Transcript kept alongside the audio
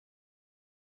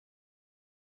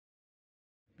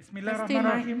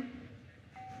Bismillahirrahmanirrahim.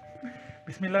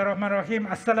 Bismillahirrahmanirrahim.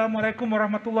 Assalamualaikum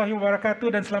warahmatullahi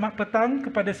wabarakatuh dan selamat petang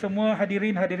kepada semua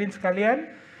hadirin sekalian.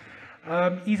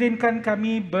 Izinkan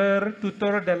kami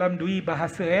bertutur dalam dua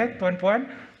bahasa tuan-puan.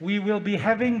 We will be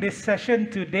having this session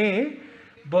today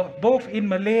both in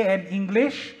Malay and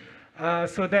English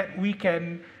so that we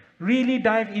can really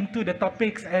dive into the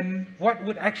topics and what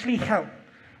would actually help.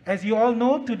 As you all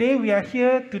know, today we are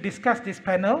here to discuss this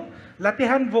panel,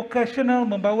 Latihan Vokasional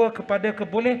Membawa Kepada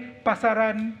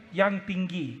Kebolehpasaran yang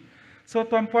Tinggi. So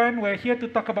tuan-puan, we're here to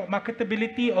talk about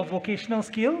marketability of vocational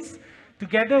skills.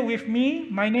 Together with me,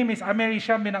 my name is Amir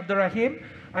Isyam bin Abdul Rahim.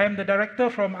 I am the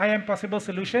director from I Am Possible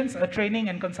Solutions, a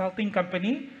training and consulting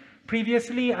company.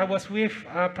 Previously, I was with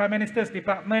Prime Minister's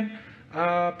Department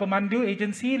Pemandu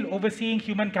Agency overseeing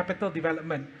human capital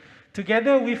development.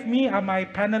 Together with me are my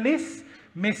panelists,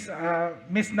 Miss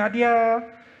Nadia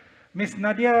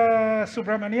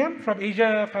Subramanium from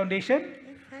Asia Foundation.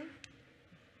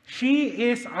 She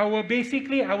is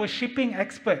basically our shipping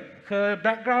expert. Her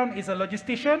background is a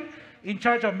logistician in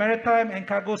charge of maritime and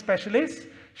cargo specialist.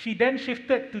 She then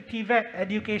shifted to TVET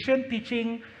education,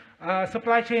 teaching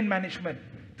supply chain management.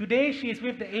 Today, she is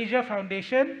with the Asia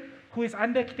Foundation, who is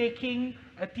undertaking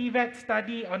a TVET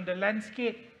study on the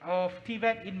landscape of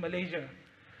TVET in Malaysia.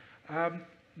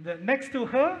 Next to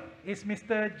her is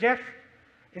Mr. Jeff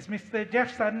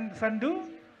Sadhu,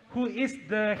 who is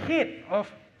the head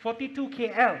of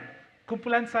 42KL,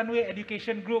 Kumpulan Sunway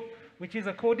Education Group, which is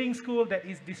a coding school that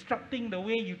is disrupting the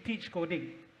way you teach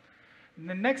coding.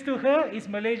 Next to her is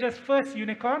Malaysia's first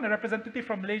unicorn, a representative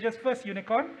from Malaysia's first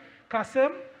unicorn,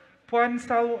 Kasem, Puan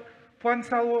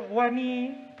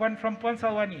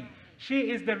Salwani.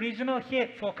 She is the regional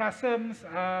head for Kasem's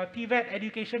TVET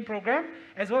education program,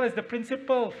 as well as the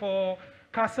principal for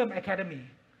Kasem Academy.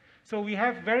 So we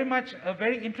have a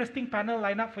very interesting panel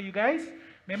lineup for you guys.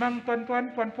 Memang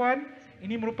tuan-tuan, puan-puan,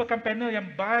 ini merupakan panel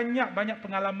yang banyak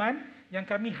pengalaman yang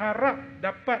kami harap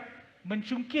dapat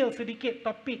mencungkil sedikit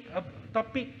topik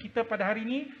kita pada hari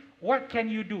ini. What can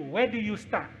you do? Where do you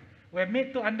start? We're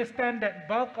made to understand that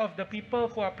bulk of the people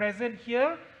who are present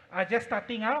here are just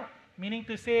starting out. Meaning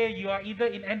to say you are either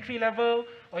in entry level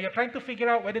or you're trying to figure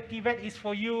out whether TVET is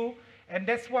for you. And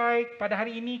that's why pada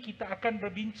hari ini kita akan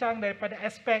berbincang daripada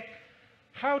aspek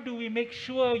how do we make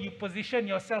sure you position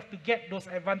yourself to get those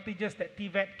advantages that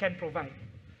TVET can provide.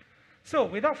 So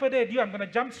without further ado, I'm going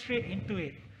to jump straight into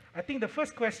it. I think the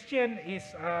first question is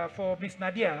for Miss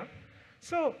Nadia.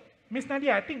 So Miss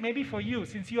Nadia, I think maybe for you,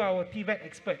 since you are our TVET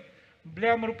expert,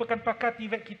 beliau merupakan pakar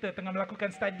TVET kita tengah melakukan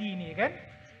study ini kan.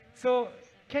 So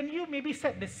can you maybe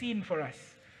set the scene for us?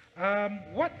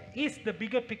 What is the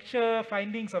bigger picture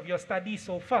findings of your study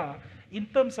so far in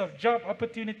terms of job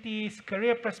opportunities,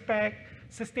 career prospect,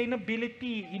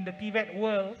 sustainability in the TVET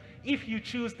world if you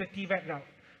choose the TVET route?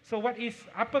 So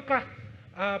apakah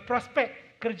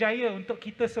prospek kerjaya untuk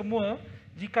kita semua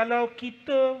jikalau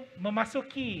kita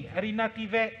memasuki arena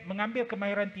TVET, mengambil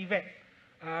kemahiran TVET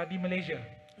di Malaysia?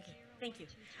 Okay, thank you.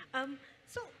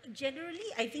 So generally,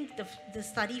 I think the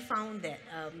study found that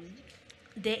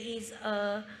there is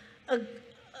a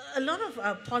lot of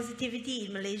positivity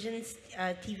in Malaysian's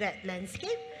TVET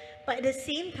landscape, but at the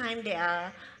same time, there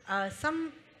are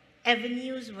some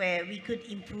avenues where we could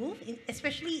improve,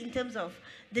 especially in terms of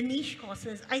the niche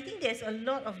courses. I think there's a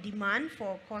lot of demand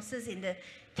for courses in the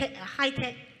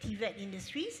high-tech TVET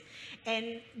industries,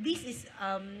 and this is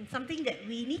something that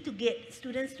we need to get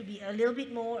students to be a little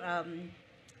bit more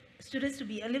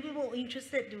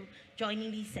interested to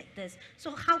joining these sectors.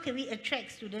 So how can we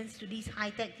attract students to these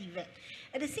high-tech TVET?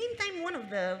 At the same time, one of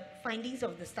the findings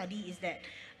of the study is that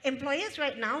employers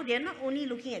right now, they're not only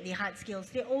looking at the hard skills,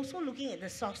 they're also looking at the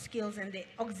soft skills and the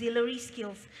auxiliary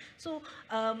skills. So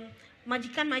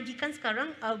majikan-majikan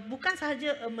sekarang bukan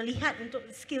sahaja melihat untuk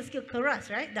skill-skill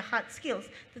keras, right, the hard skills,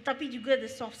 tetapi juga the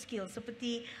soft skills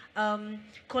seperti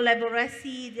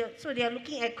kolaborasi. So they are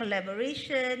looking at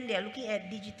collaboration, they are looking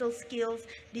at digital skills,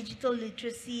 digital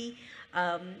literacy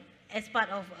as part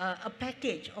of a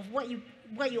package of what you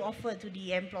offer to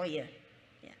the employer.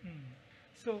 Yeah.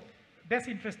 So that's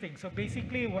interesting. So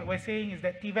basically what we're saying is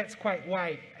that TVET's quite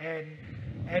wide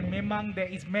and memang there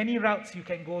is many routes you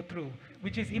can go through,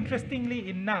 which is interestingly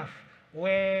enough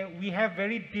where we have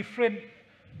very different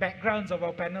backgrounds of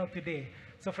our panel today.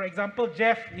 So for example,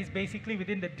 Jeff is basically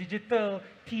within the digital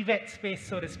TVET space,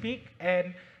 so to speak,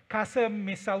 and Kasem,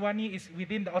 Ms. Salwani is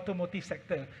within the automotive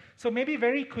sector. So maybe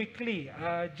very quickly,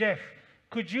 Jeff,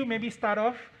 could you maybe start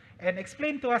off and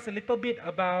explain to us a little bit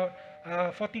about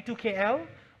 42KL?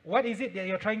 What is it that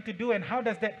you're trying to do and how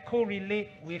does that correlate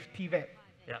with TVET?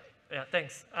 Yeah,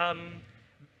 thanks.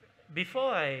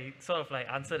 before I sort of like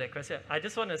answer that question, I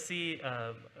just want to see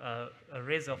a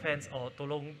raise of hands or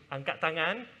tolong angkat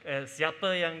tangan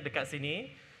siapa yang dekat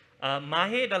sini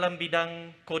mahir dalam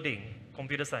bidang coding,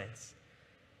 computer science.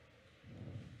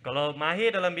 Kalau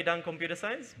mahir dalam bidang computer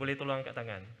science, boleh tolong angkat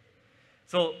tangan.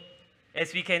 So,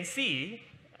 as we can see,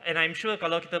 and I'm sure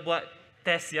kalau kita buat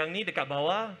test yang ni dekat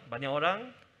bawah, banyak orang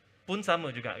pun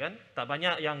sama juga kan. Tak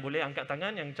banyak yang boleh angkat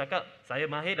tangan yang cakap saya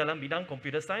mahir dalam bidang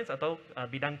computer science atau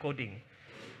bidang coding.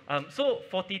 So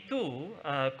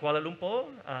 42 Kuala Lumpur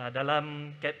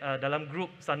dalam group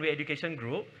Sunway Education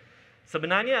Group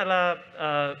sebenarnya adalah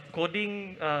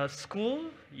coding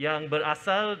school yang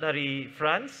berasal dari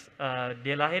France.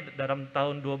 Dia lahir dalam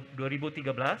tahun 2013.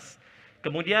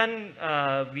 Kemudian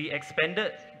we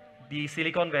expanded di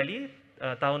Silicon Valley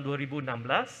tahun 2016.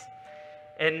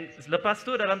 And lepas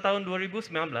tu dalam tahun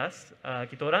 2019,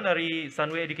 kita orang dari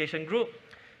Sunway Education Group,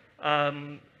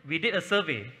 we did a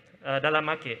survey dalam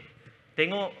market.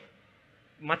 Tengok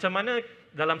macam mana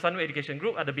dalam Sunway Education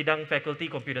Group ada bidang faculty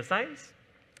computer science.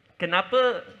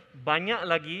 Kenapa banyak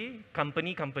lagi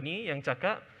company-company yang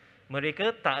cakap mereka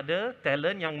tak ada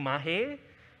talent yang mahir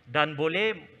dan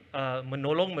boleh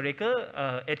menolong mereka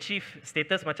achieve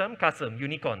status macam custom,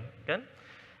 unicorn, kan?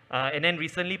 And then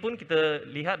recently pun kita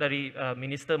lihat dari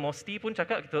Minister Mosti pun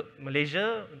cakap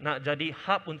Malaysia nak jadi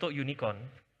hub untuk unicorn.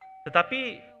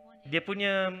 Tetapi dia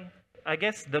punya, I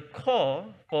guess the core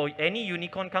for any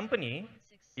unicorn company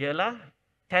ialah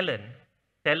talent.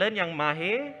 Talent yang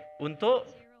mahir untuk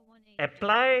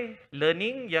apply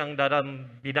learning yang dalam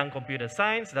bidang computer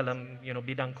science, dalam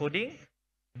bidang coding,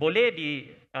 boleh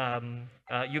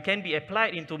you can be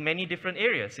applied into many different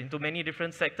areas, into many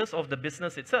different sectors of the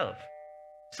business itself.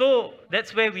 So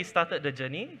that's where we started the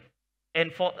journey,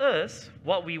 and for us,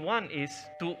 what we want is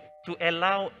to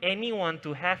allow anyone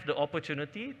to have the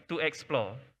opportunity to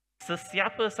explore.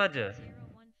 Sesiapa saja,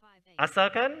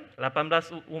 asalkan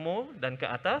 18 umur dan ke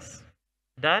atas,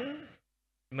 dan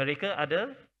mereka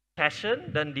ada passion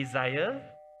dan desire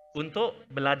untuk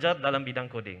belajar dalam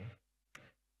bidang coding.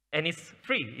 And it's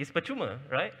free, it's percuma,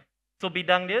 right? So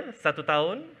bidang dia 1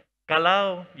 tahun.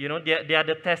 Kalau dia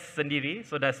ada test sendiri,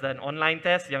 so there's an online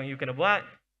test yang you kena buat,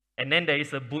 and then there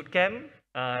is a boot camp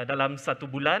dalam 1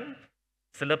 bulan.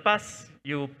 Selepas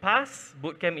you pass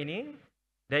boot camp ini,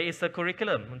 there is a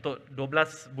curriculum untuk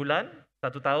 12 bulan,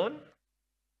 1 tahun,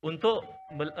 untuk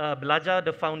belajar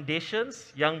the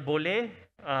foundations yang boleh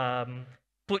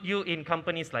put you in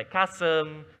companies like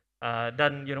Custom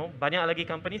dan banyak lagi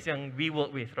companies yang we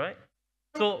work with, right?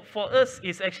 So for us,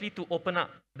 it's actually to open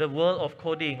up the world of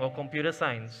coding or computer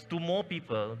science to more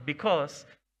people, because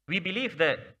we believe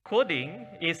that coding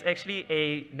is actually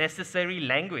a necessary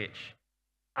language.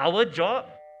 Our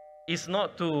job is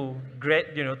not to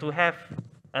to have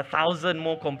 1,000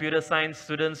 more computer science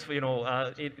students,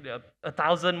 1,000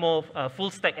 more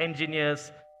full stack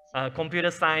engineers,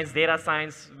 computer science, data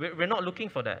science. We're not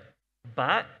looking for that,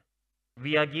 but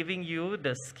we are giving you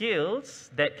the skills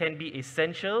that can be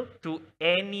essential to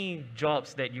any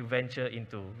jobs that you venture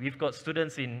into. We've got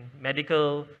students in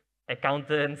medical,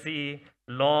 accountancy,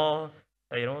 law,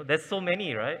 there's so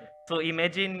many, right? So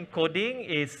imagine coding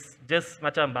is just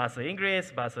macam bahasa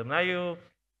Inggeris, bahasa Melayu,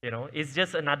 it's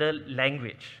just another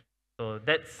language. So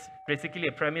that's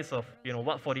basically a premise of,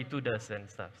 what 42 does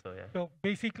and stuff, so yeah. So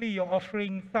basically you're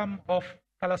offering some of,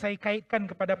 kalau saya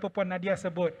kaitkan kepada apa Puan Nadia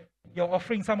sebut, you're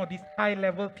offering some of these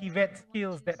high-level TVET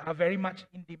skills that are very much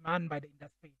in demand by the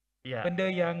industry. Yeah. Benda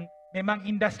yang memang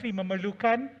industri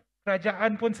memerlukan,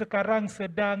 kerajaan pun sekarang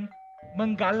sedang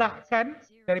menggalakkan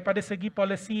daripada segi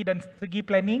policy dan segi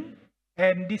planning,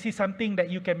 and this is something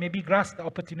that you can maybe grasp the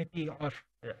opportunity of.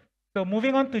 Yeah. So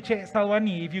moving on to Cik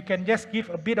Salwani, if you can just give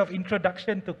a bit of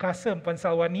introduction to Kasem, Puan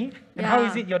Salwani, and how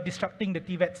is it you're disrupting the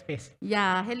TVET space?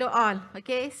 Yeah, hello all.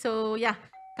 Okay, so yeah,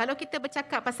 kalau kita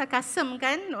bercakap pasal Kasem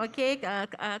kan, okay,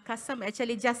 Kasem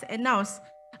actually just announced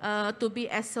to be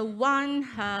as a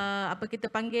apa kita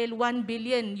panggil $1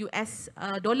 billion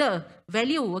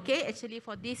value, okay, actually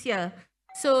for this year.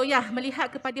 So ya, melihat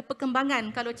kepada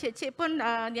perkembangan, kalau cik-cik pun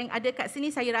yang ada kat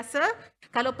sini, saya rasa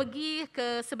kalau pergi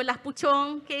ke sebelah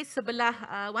Puchong, okay, sebelah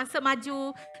Wangsa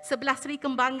Maju, sebelah Seri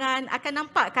Kembangan, akan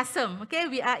nampak Kasem,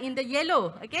 okay, we are in the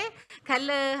yellow, okay,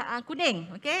 color kuning,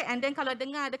 okay, and then kalau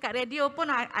dengar dekat radio pun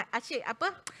asyik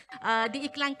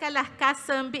diiklankanlah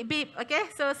Kasem, bip-bip, okay,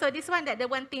 so this one that the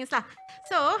one things lah.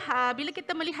 So bila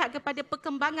kita melihat kepada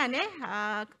perkembangan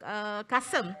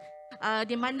Kasem,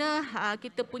 di mana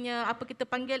kita punya apa kita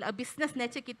panggil business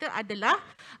nature kita adalah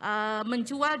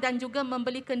menjual dan juga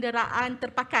membeli kenderaan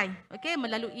terpakai, okey,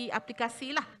 melalui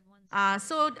aplikasi lah.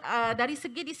 Dari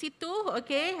segi di situ,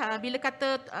 bila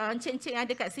kata encik-encik yang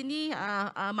ada kat sini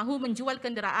mahu menjual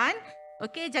kenderaan,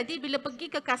 jadi bila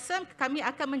pergi ke custom, kami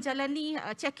akan menjalani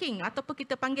checking ataupun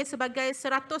kita panggil sebagai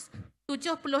 175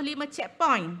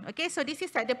 checkpoint. So this is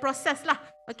the process lah,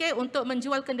 untuk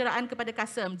menjual kenderaan kepada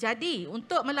custom. Jadi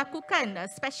untuk melakukan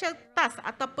special task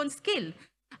ataupun skill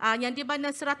yang di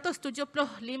mana 175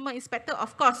 inspektor,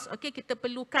 of course, kita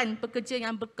perlukan pekerja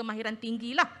yang berkemahiran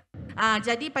tinggi lah.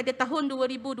 Jadi pada tahun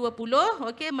 2020,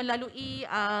 melalui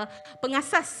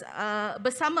pengasas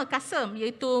bersama Kasem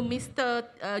iaitu Mr.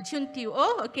 Jun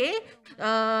Tio,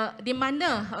 di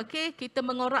mana kita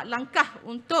mengorak langkah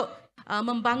untuk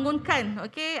membangunkan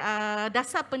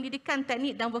dasar pendidikan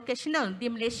teknik dan vokasional di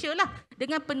Malaysia lah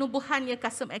dengan penubuhannya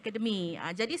Kasem Academy.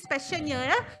 Jadi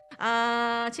specialnya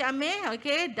Cik Amir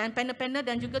dan panel-panel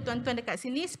dan juga tuan-tuan dekat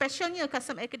sini, specialnya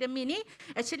Kasem Academy ni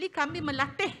actually kami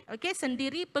melatih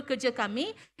sendiri pekerja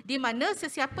kami, di mana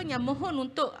sesiapa yang mohon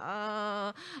untuk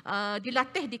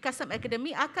dilatih di Kasem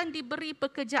Academy akan diberi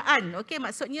pekerjaan.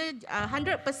 Maksudnya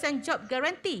 100% job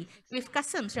guarantee with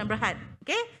Kasem Sdn Bhd.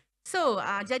 So,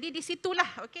 jadi di situlah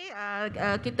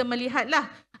kita melihatlah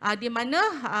di mana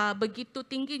begitu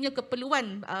tingginya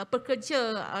keperluan pekerja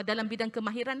dalam bidang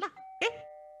kemahiran lah.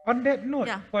 On that note,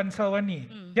 Puan Salwani,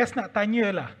 just nak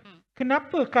tanyalah,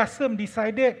 kenapa Kasem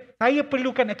decided saya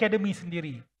perlukan akademi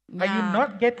sendiri? Are you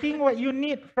not getting what you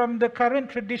need from the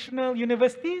current traditional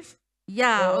universities?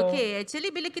 Actually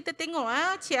bila kita tengok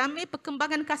Cik Amir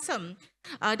perkembangan Kasem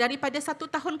daripada satu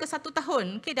tahun ke satu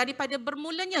tahun, daripada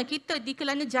bermulanya kita di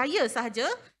Kelana Jaya sahaja,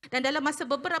 dan dalam masa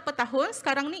beberapa tahun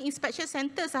sekarang ni inspection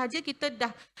center sahaja kita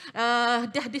dah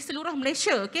di seluruh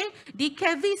Malaysia, di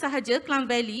KV sahaja Klang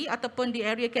Valley ataupun di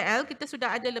area KL kita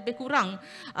sudah ada lebih kurang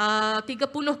 30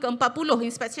 ke 40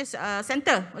 inspection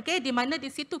center, di mana di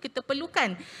situ kita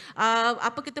perlukan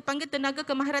apa kita panggil tenaga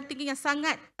kemahiran tinggi yang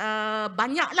sangat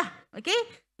banyaklah.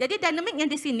 Jadi dinamik yang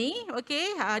di sini,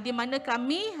 di mana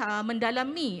kami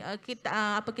mendalami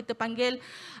kita panggil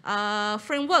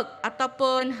framework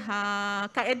ataupun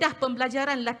kaedah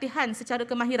pembelajaran latihan secara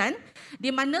kemahiran, di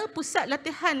mana pusat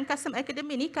latihan Kasem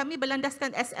Academy ni kami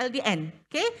berlandaskan SLDN,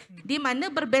 di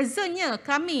mana berbezanya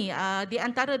kami di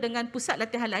antara dengan pusat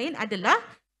latihan lain adalah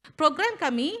program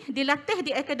kami dilatih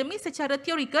di akademi secara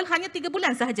teorikal hanya 3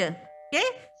 bulan sahaja.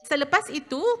 Selepas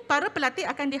itu, para pelatih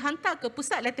akan dihantar ke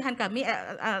pusat latihan kami,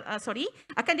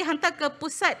 akan dihantar ke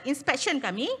pusat inspection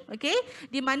kami,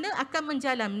 di mana akan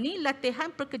menjalani latihan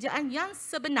pekerjaan yang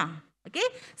sebenar.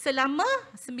 Selama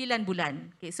 9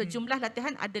 bulan. So jumlah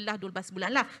latihan adalah 12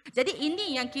 bulan lah. Jadi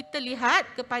ini yang kita lihat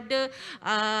kepada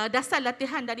dasar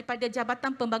latihan daripada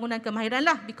Jabatan Pembangunan Kemahiran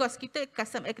lah, because kita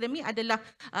Kasem Academy adalah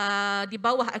di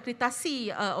bawah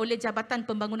akreditasi oleh Jabatan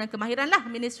Pembangunan Kemahiran lah,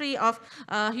 Ministry of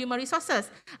Human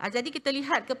Resources. Jadi kita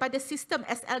lihat kepada sistem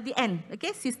SLDN,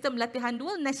 sistem latihan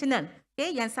dual nasional.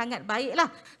 Yang sangat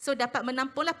baiklah. So dapat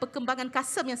menampunglah perkembangan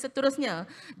Kasem yang seterusnya.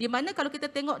 Di mana kalau kita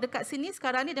tengok dekat sini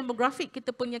sekarang ni demografik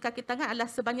kita punya kaki tangan adalah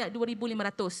sebanyak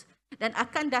 2,500 dan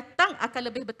akan datang akan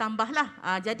lebih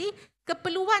bertambahlah. Jadi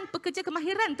keperluan pekerja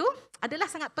kemahiran tu adalah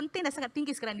sangat penting dan sangat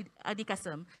tinggi sekarang di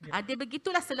Kasem. Dia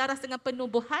begitulah selaras dengan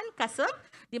penubuhan Kasem,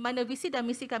 di mana visi dan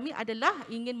misi kami adalah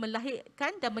ingin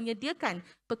melahirkan dan menyediakan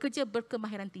pekerja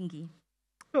berkemahiran tinggi.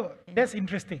 So, that's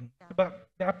interesting. Sebab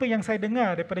apa yang saya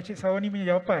dengar daripada Cik Salwani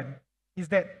punya jawapan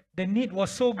is that the need was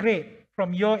so great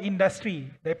from your industry,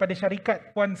 daripada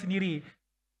syarikat Puan sendiri.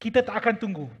 Kita tak akan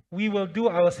tunggu. We will do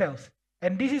ourselves.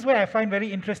 And this is where I find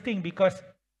very interesting because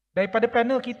daripada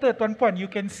panel kita, Tuan Puan,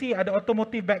 you can see ada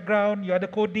automotive background, you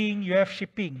ada coding, you have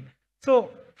shipping.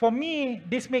 So, for me,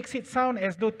 this makes it sound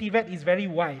as though TVET is very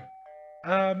wide.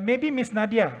 Maybe Miss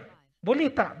Nadia,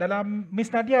 boleh tak dalam Miss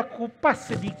Nadia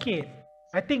kupas sedikit?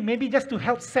 I think maybe just to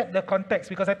help set the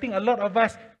context, because I think a lot of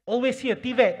us always hear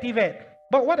TVET, TVET.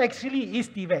 But what actually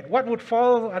is TVET? What would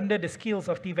fall under the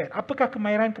skills of TVET? Apakah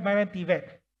kemahiran-kemahiran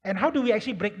TVET? And how do we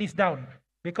actually break this down?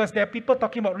 Because there are people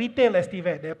talking about retail as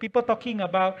TVET. There are people talking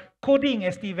about coding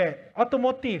as TVET,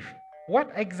 automotive.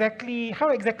 How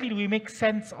exactly do we make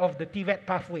sense of the TVET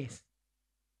pathways?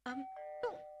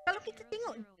 So, kalau kita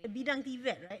tengok bidang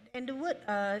TVET, right, and the word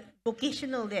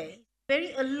vocational there,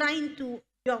 very aligned to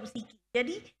job seeking.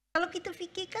 Jadi, kalau kita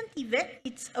fikirkan TVET,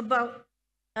 it's about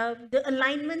the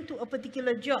alignment to a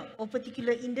particular job or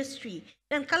particular industry.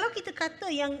 Dan kalau kita kata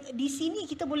yang di sini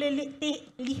kita boleh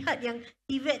lihat yang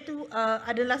TVET tu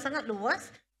adalah sangat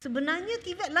luas, sebenarnya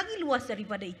TVET lagi luas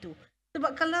daripada itu.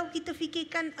 Sebab kalau kita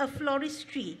fikirkan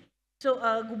floristry, so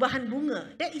gubahan bunga,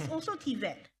 that is also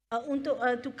TVET. Untuk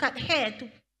to cut hair,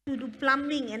 to do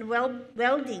plumbing and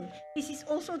welding, this is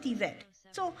also TVET.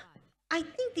 So, I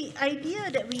think the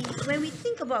idea that when we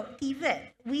think about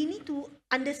TVET, we need to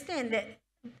understand that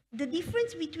the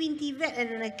difference between TVET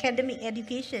and an academic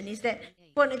education is that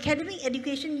for an academic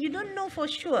education, you don't know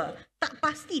for sure, tak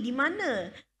pasti di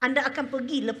mana anda akan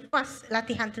pergi lepas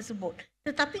latihan tersebut.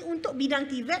 Tetapi untuk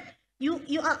bidang TVET, you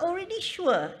are already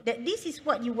sure that this is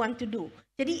what you want to do.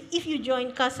 Jadi if you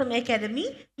join Kasem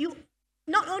Academy, you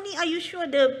not only are you sure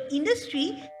the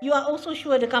industry, you are also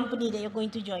sure the company that you're going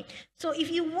to join. So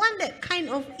if you want that kind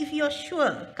of, if you're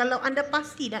sure, kalau anda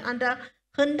pasti dan anda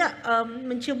hendak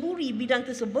menceburi bidang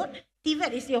tersebut,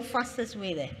 TVET is your fastest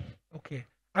way there. Okay,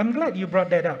 I'm glad you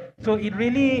brought that up. So it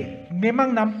really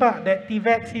memang nampak that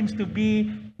TVET seems to be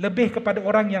lebih kepada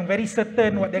orang yang very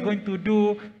certain what they're going to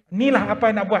do. Inilah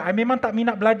apa yang nak buat. I memang tak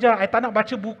minat belajar, I tak nak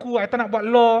baca buku, I tak nak buat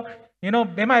law. You know,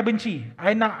 memang I benci.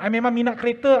 I memang minat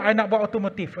kereta, I nak buat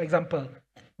otomotif, for example.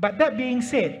 But that being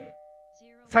said,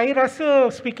 saya rasa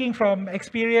speaking from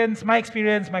experience,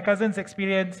 my cousin's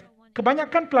experience,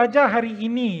 kebanyakan pelajar hari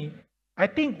ini, I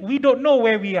think we don't know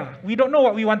where we are. We don't know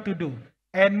what we want to do.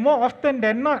 And more often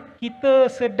than not, kita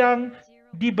sedang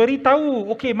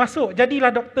diberitahu, okay, masuk, jadilah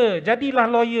doktor, jadilah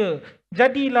lawyer,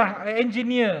 jadilah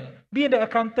engineer, be the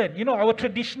accountant. You know, our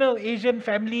traditional Asian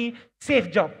family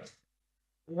safe jobs.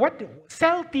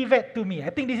 Sell TVET to me. I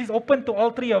think this is open to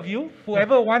all three of you.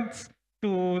 Whoever wants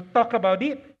to talk about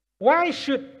it. Why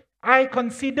should I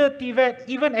consider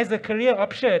TVET even as a career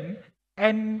option?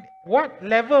 And what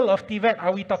level of TVET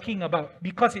are we talking about?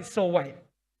 Because it's so wide.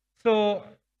 So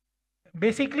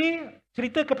basically,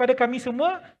 cerita kepada kami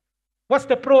semua, what's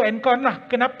the pro and con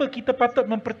lah? Kenapa kita patut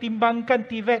mempertimbangkan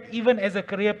TVET even as a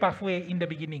career pathway in the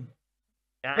beginning?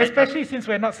 Yeah, especially since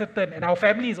we're not certain and our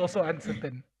family is also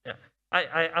uncertain. Yeah.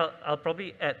 I'll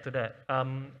probably add to that.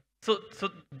 So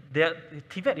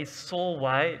TVET is so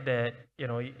wide that, you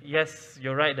know, yes,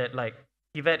 you're right that like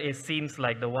TVET seems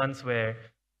like the ones where,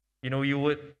 you know, you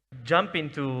would jump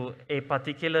into a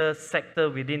particular sector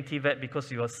within TVET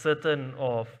because you are certain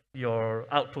of your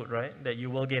output, right? That you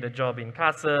will get a job in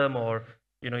Kasem, or,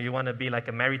 you know, you want to be like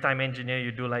a maritime engineer,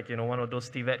 you do like, you know, one of those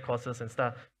TVET courses and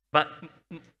stuff. But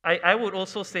I would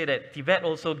also say that TVET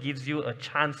also gives you a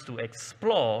chance to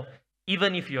explore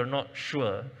even if you're not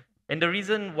sure. And the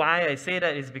reason why I say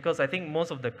that is because I think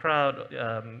most of the crowd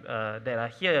that are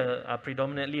here are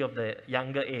predominantly of the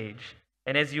younger age.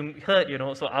 And as you heard, you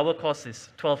know, so our course is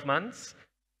 12 months,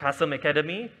 Kasem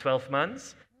Academy, 12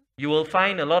 months. You will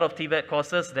find a lot of TVET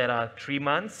courses that are 3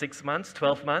 months, 6 months,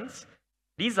 12 months.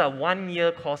 These are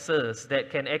 1-year courses that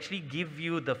can actually give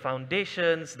you the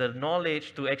foundations, the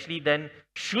knowledge to actually then,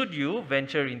 should you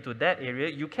venture into that area,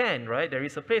 you can, right? There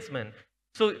is a placement.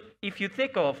 So if you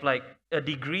think of like a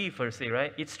degree per se,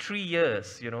 right? It's 3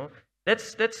 years, you know.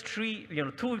 That's 3, you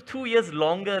know, two years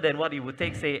longer than what it would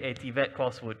take, say, a TVET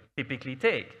course would typically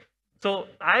take. So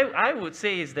I would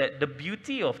say is that the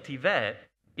beauty of TVET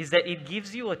is that it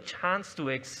gives you a chance to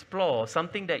explore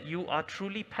something that you are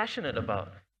truly passionate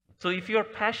about. So if you're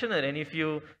passionate and if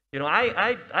you know,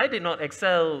 I did not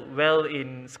excel well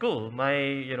in school.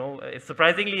 You know,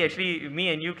 surprisingly, actually,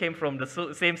 me and you came from the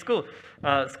same school,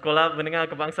 Sekolah Menengah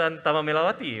Kebangsaan Taman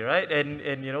Melawati, right?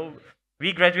 And you know,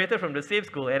 we graduated from the same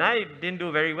school, and I didn't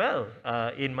do very well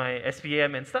in my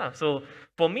SPM and stuff. So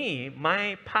for me,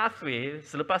 my pathway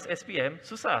selepas SPM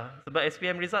susah, sebab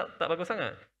SPM result tak bagus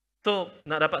sangat. So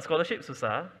nak dapat scholarship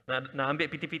susah, nak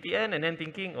ambil PTPTN, and then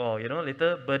thinking, oh, you know,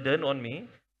 later burden on me.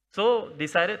 So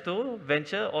decided to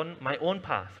venture on my own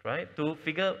path, right? To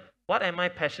figure what am I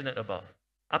passionate about?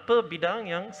 Apa bidang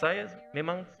yang saya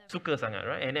memang suka sangat,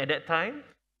 right? And at that time,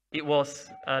 it was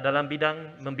dalam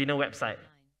bidang membina website.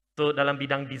 So dalam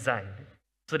bidang design.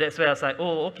 So that's where I was like,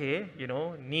 oh, okay, you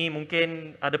know, ni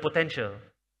mungkin ada potential,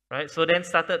 right? So then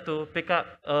started to pick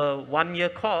up a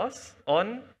 1-year course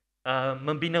on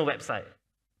membina website,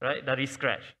 right? Dari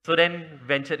scratch. So then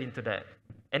ventured into that.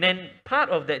 And then part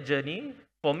of that journey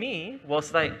for me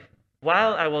was like,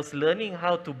 while I was learning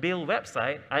how to build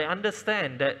website, I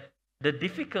understand that the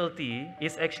difficulty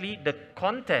is actually the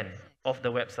content of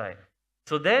the website.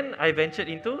 So then I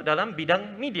ventured into dalam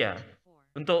bidang media.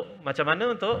 Untuk macam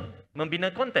mana untuk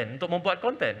membina konten, untuk membuat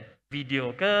konten.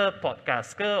 Video ke,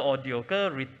 podcast ke, audio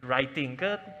ke, writing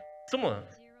ke, semua.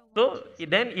 So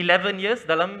then 11 years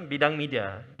dalam bidang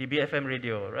media, di BFM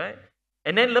radio, right?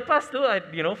 And then lepas tu,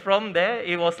 you know, from there,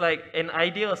 it was like an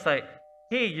idea was like,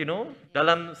 hey, you know,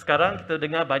 dalam sekarang kita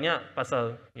dengar banyak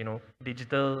pasal, you know,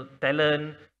 digital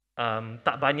talent,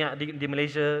 tak banyak di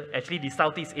Malaysia, actually di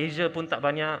Southeast Asia pun tak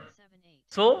banyak.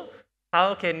 So,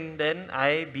 how can then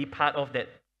I be part of that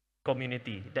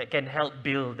community that can help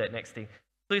build that next thing?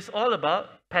 So it's all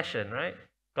about passion, right?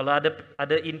 Kalau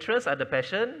ada interest, ada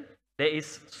passion, there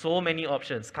is so many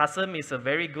options. Kasem is a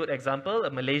very good example, a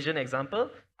Malaysian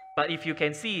example. But if you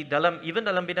can see, even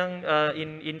dalam bidang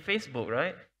in Facebook,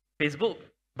 right? Facebook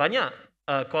banyak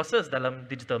courses dalam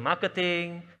digital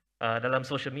marketing, dalam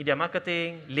social media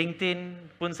marketing, LinkedIn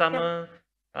pun sama.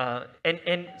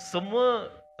 And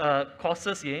semua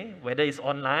courses whether it's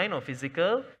online or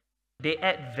physical, they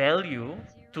add value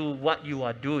to what you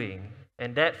are doing.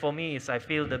 And that for me is, I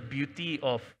feel, the beauty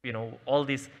of, all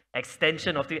this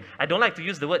extension of TVET. I don't like to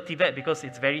use the word TVET because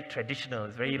it's very traditional.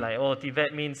 It's very like, oh, TVET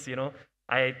means,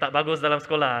 I tak bagus dalam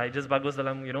sekolah, I just bagus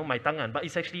dalam, my tangan. But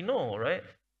it's actually no, right?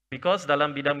 Because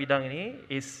dalam bidang-bidang ini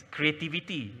is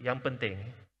creativity yang penting.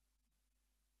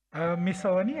 Miss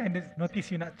Salwani, I notice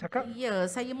you nak cakap. Ya,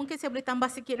 saya boleh tambah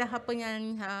sikit lah apa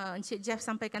yang Encik Jeff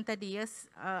sampaikan tadi. Ya.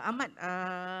 Amat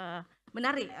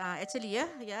menarik actually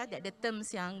that the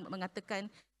terms yang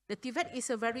mengatakan the TVET is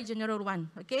a very general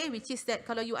one, okay, which is that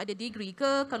kalau you ada degree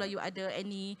ke, kalau you ada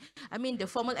the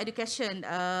formal education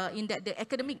in that the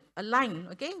academic line,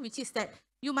 okay, which is that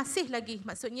you masih lagi,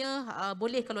 maksudnya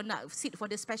boleh kalau nak sit for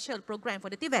the special program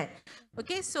for the TVET.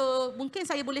 Okay, so mungkin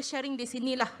saya boleh sharing di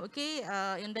sinilah, okay,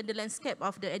 in the landscape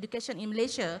of the education in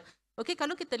Malaysia. Okay,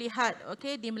 kalau kita lihat,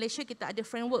 okay, di Malaysia kita ada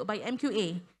framework by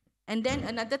MQA. And then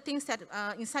another thing that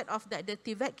inside of that the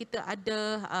TVET kita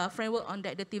ada framework on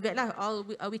that the TVET lah, all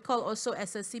we call also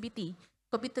as a CBT,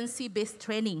 competency based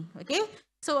training. Okay,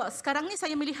 so sekarang ni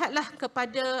saya melihatlah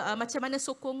kepada macam mana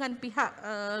sokongan pihak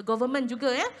government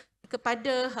juga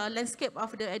kepada landscape of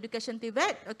the education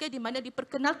TVET, okay, di mana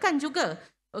diperkenalkan juga,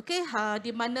 okay,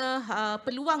 di mana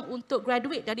peluang untuk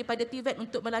graduate daripada TVET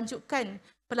untuk melanjutkan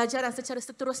pelajaran secara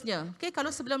seterusnya. Okay, kalau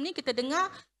sebelum ni kita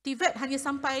dengar TVET hanya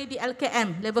sampai di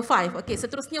LKM level 5. Okay,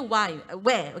 seterusnya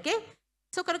where? Okay.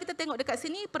 So kalau kita tengok dekat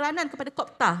sini peranan kepada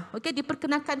Kepada, okay,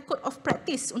 diperkenalkan code of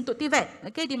practice untuk TVET,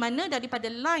 okay, di mana daripada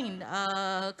line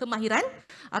kemahiran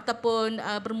ataupun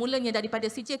bermulanya daripada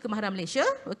CJ Kemahiran Malaysia,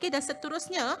 okay, dan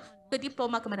seterusnya ke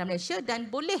diploma Kemahiran Malaysia, dan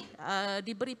boleh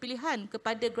diberi pilihan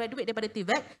kepada graduate daripada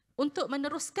TVET untuk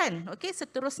meneruskan, okay,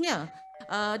 seterusnya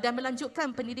dan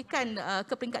melanjutkan pendidikan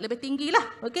ke peringkat lebih tinggi lah,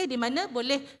 okay, di mana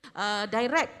boleh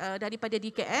direct daripada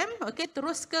DKM, okay,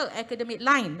 terus ke academic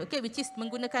line, okay, which is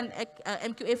menggunakan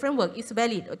MQA framework is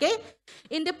valid, okay.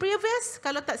 In the previous,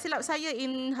 kalau tak silap saya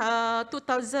in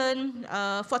 2014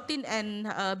 and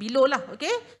below lah,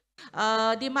 okay,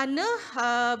 di mana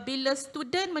bila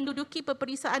student menduduki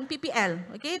peperiksaan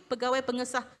PPL, okay, pegawai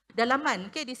pengesah dalaman,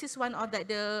 okay, this is one of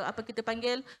the apa kita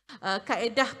panggil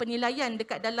kaedah penilaian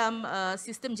dekat dalam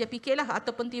sistem JPK lah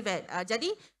ataupun TVET.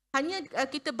 Jadi hanya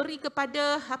kita beri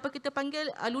kepada apa kita panggil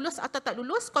lulus atau tak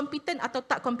lulus, kompeten atau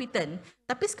tak kompeten.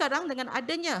 Tapi sekarang dengan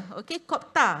adanya, okay,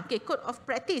 Kepada, okay, code of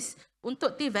practice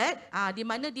untuk TVET, di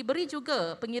mana diberi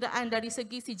juga pengiraan dari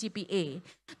segi CGPA.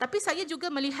 Tapi saya juga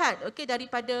melihat, okay,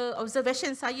 daripada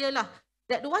observation saya lah,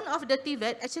 that one of the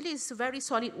TVET actually is a very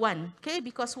solid one, okay,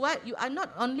 because what, you are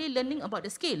not only learning about the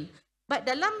skill, but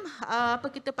dalam apa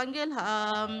kita panggil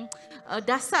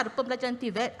dasar pembelajaran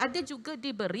TVET ada juga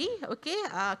diberi, okay,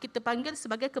 kita panggil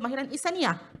sebagai kemahiran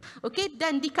insaniah, okay,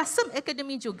 dan di Kasem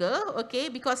Academy juga, okay,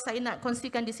 because saya nak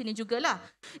kongsikan di sini jugalah,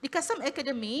 di Kasem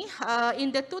Academy in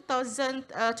the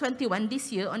 2021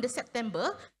 this year on the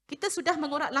September, kita sudah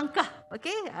mengorak langkah,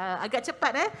 okay, agak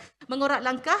cepat mengorak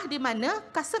langkah, di mana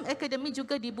Kasem Academy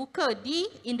juga dibuka di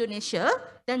Indonesia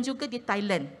dan juga di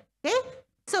Thailand, okay.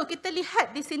 So kita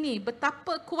lihat di sini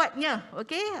betapa kuatnya,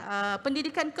 okay,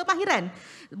 pendidikan kemahiran,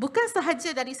 bukan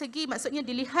sahaja dari segi maksudnya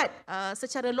dilihat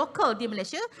secara lokal di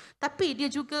Malaysia, tapi dia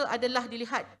juga adalah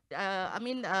dilihat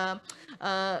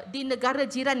di negara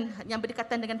jiran yang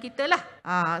berdekatan dengan kita lah.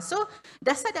 So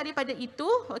dasar daripada itu,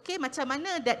 okay, macam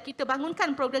mana that kita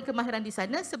bangunkan program kemahiran di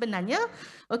sana sebenarnya,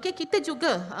 okay, kita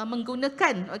juga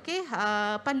menggunakan, okay,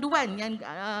 panduan yang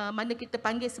mana kita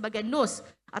panggil sebagai NOS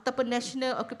ataupun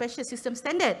National Occupation System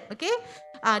Standard, okay.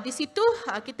 Di situ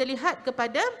kita lihat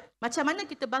kepada macam mana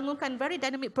kita bangunkan very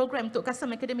dynamic program untuk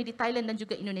Kasem Academy di Thailand dan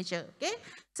juga Indonesia, okay.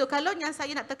 So kalau yang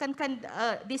saya nak tekankan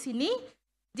di sini,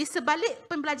 di sebalik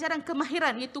pembelajaran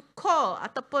kemahiran iaitu core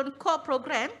ataupun core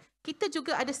program, kita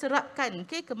juga ada serapkan,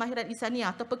 okay, kemahiran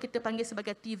insaniah ataupun kita panggil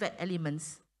sebagai TVET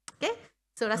elements, okay.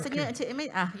 So rasanya Encik Amir,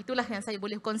 itulah yang saya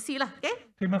boleh kongsi lah,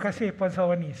 okay. Terima kasih Puan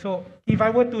Salwani. So if I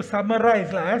were to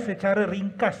summarize lah secara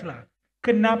ringkas lah,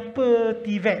 kenapa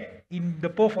TVET in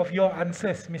the both of your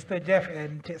answers, Mr. Jeff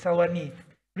and Encik Salwani,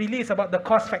 really is about the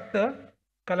cost factor.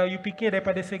 Kalau you fikir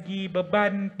daripada segi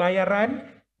beban bayaran,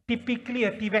 typically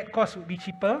a TVET cost would be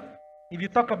cheaper. If you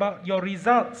talk about your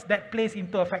results, that plays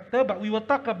into a factor, but we will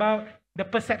talk about the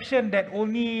perception that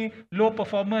only low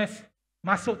performers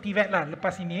masuk TVET lah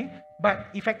lepas ini.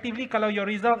 But effectively kalau your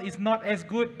result is not as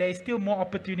good, there is still more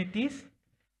opportunities.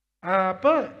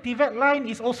 TVET line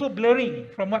is also blurring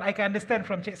from what I can understand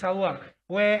from Cik Salwa,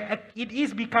 where it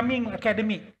is becoming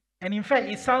academic. And in fact,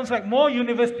 it sounds like more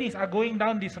universities are going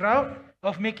down this route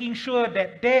of making sure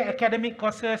that their academic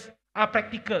courses are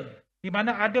practical. Di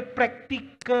mana ada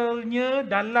practicalnya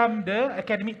dalam the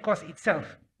academic course itself.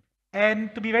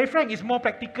 And to be very frank, it's more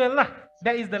practical lah.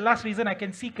 That is the last reason I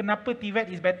can see kenapa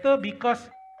TVET is better, because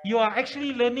you are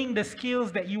actually learning the skills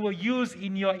that you will use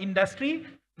in your industry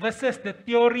versus the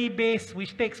theory base,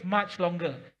 which takes much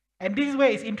longer. And this is where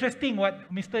it's interesting what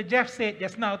Mr. Jeff said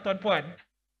just now, Tuan Puan.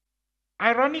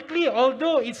 Ironically,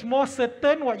 although it's more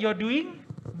certain what you're doing,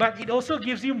 but it also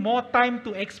gives you more time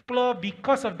to explore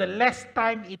because of the less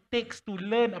time it takes to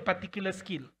learn a particular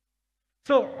skill.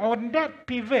 So on that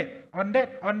pivot, on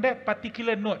that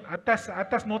particular note,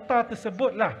 atas nota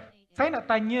tersebut lah, saya nak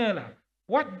tanya lah,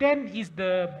 what then is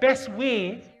the best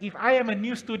way if I am a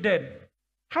new student?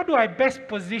 How do I best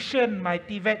position my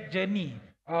TVET journey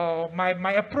or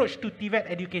my approach to TVET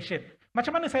education?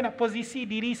 Macam mana saya nak posisi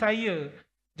diri saya?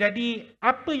 Jadi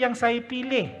apa yang saya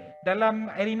pilih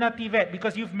dalam arena TVET,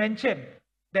 because you've mentioned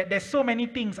that there's so many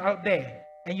things out there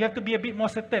and you have to be a bit more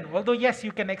certain. Although yes,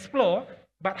 you can explore,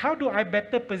 but how do I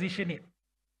better position it?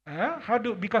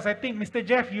 Because I think Mr.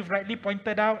 Jeff, you've rightly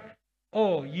pointed out,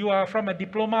 oh, you are from a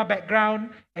diploma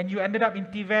background and you ended up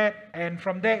in TVET, and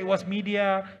from there it was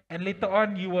media, and later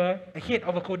on you were a head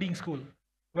of a coding school.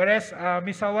 Whereas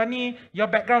Ms. Salwani, your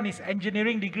background is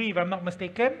engineering degree if I'm not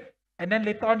mistaken, and then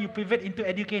later on you pivot into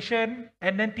education,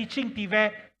 and then teaching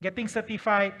TVET, getting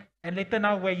certified, and later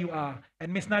now where you are.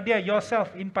 And Ms. Nadia,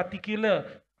 yourself in particular,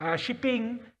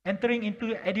 shipping, entering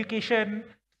into education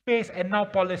space, and now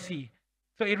policy.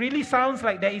 So it really sounds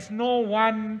like there is no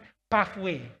one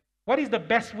pathway. What is the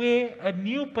best way a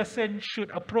new person should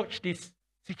approach this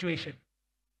situation?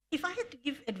 If I had to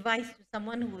give advice to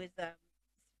someone who is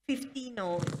 15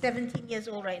 or 17 years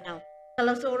old right now,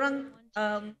 kalau seorang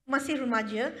masih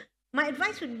remaja, my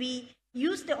advice would be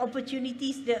use the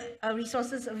opportunities, the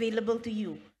resources available to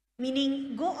you.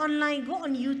 Meaning, go online, go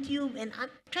on YouTube and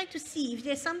try to see if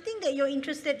there's something that you're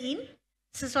interested in,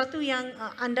 sesuatu yang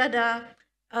anda dah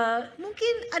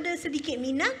mungkin ada sedikit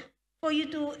minat, for you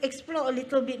to explore a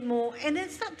little bit more, and then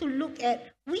start to look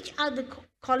at which are the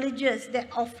colleges that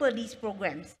offer these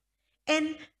programs.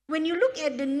 And when you look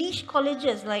at the niche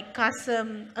colleges like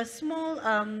KASM, small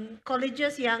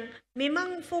colleges yang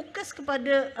memang fokus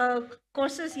kepada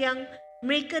courses yang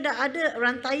mereka dah ada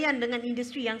rantaian dengan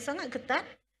industri yang sangat ketat,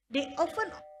 they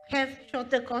often have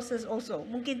shorter courses also,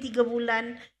 mungkin 3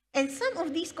 bulan. And some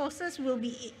of these courses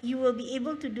you will be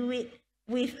able to do it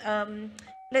with,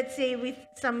 let's say, with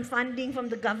some funding from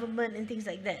the government and things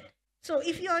like that. So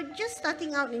if you're just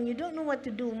starting out and you don't know what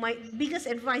to do, my biggest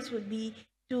advice would be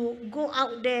to go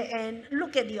out there and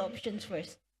look at the options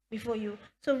first before you.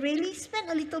 So really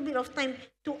spend a little bit of time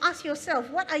to ask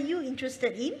yourself, what are you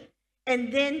interested in?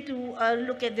 And then to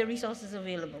look at the resources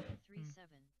available.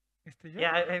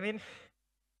 Yeah, I mean,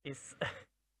 it's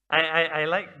I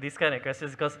like these kind of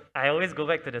questions because I always go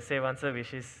back to the same answer,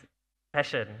 which is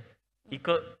passion.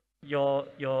 Ikut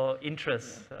your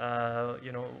interests.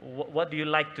 You know, what do you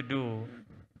like to do?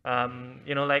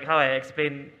 You know, like how I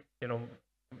explained, you know,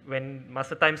 when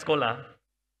masa time sekolah,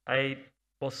 I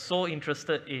was so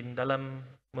interested in dalam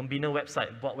membina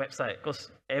website, buat website, because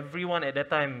everyone at that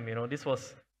time, you know, this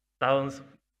was tahun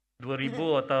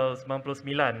 2000 atau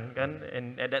 99 kan,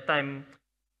 and at that time,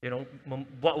 you know,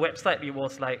 buat website, it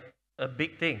was like a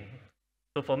big thing.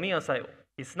 So for me, I was like,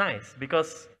 it's nice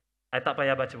because I tak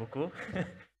payah baca buku,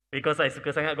 because I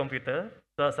suka sangat komputer.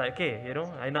 So I was like, okay, you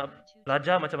know, I nak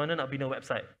belajar macam mana nak bina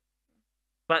website.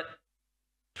 But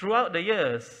throughout the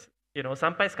years, you know,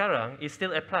 sampai sekarang, it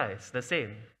still applies the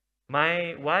same.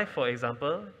 My wife, for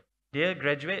example, dia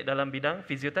graduate dalam bidang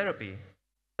physiotherapy,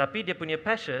 tapi dia punya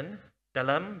passion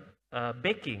dalam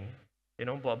baking, you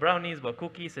know, buat brownies, buat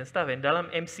cookies and stuff. And dalam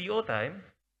MCO time,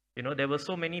 you know, there were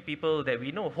so many people that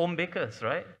we know, home bakers,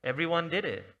 right? Everyone did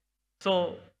it.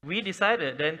 So we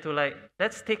decided then to like,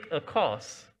 let's take a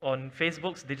course on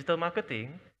Facebook's digital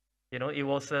marketing. You know, it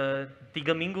was a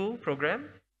 3 minggu program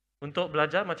untuk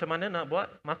belajar macam mana nak buat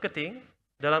marketing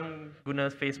dalam guna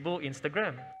Facebook,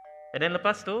 Instagram. And then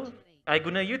lepas tu, I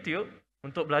guna YouTube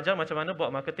untuk belajar macam mana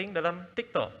buat marketing dalam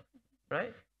TikTok,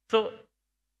 right? So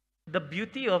the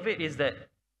beauty of it is that,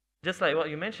 just like what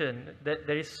you mentioned, that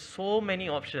there is so many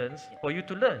options for you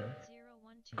to learn.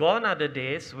 Gone are the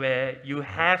days where you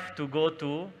have to go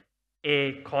to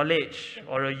a college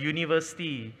or a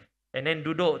university and then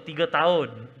duduk 3 tahun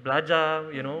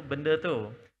belajar, you know, benda tu.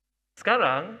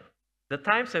 Sekarang, The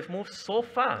times have moved so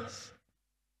fast.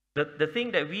 The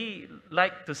thing that we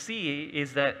like to see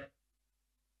is that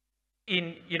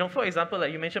in, for example,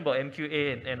 like you mentioned about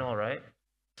MQA and all, right?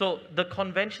 So the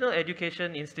conventional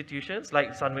education institutions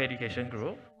like Sunway Education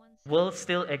Group will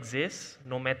still exist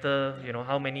no matter,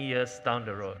 how many years down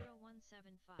the road.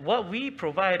 What we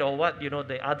provide, or what,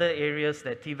 the other areas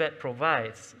that TVET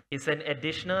provides, is an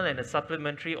additional and a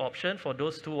supplementary option for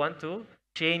those who want to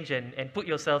change and put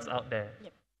yourselves out there.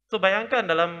 Yep. So bayangkan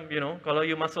dalam, kalau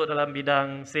you masuk dalam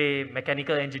bidang, say,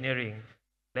 mechanical engineering,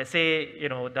 let's say,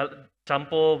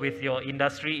 campur with your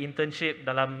industry internship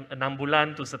dalam 6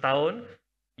 bulan to setahun,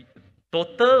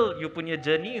 total you punya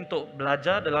journey untuk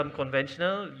belajar dalam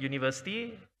conventional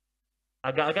university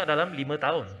agak-agak dalam 5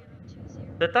 tahun.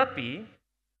 Tetapi,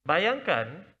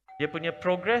 bayangkan dia punya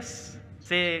progress,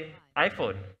 say,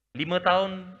 iPhone, 5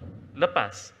 tahun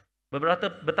lepas,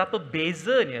 betapa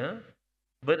bezanya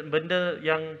benda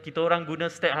yang kita orang guna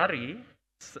setiap hari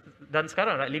dan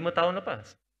sekarang, 5 tahun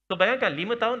lepas. So bayangkan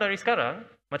 5 tahun dari sekarang,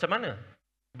 macam mana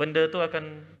benda tu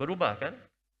akan berubah, kan?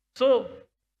 So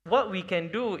what we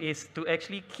can do is to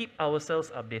actually keep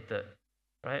ourselves updated,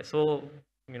 right? So,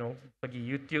 pergi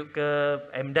YouTube ke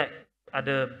MDEC,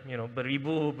 ada,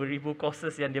 beribu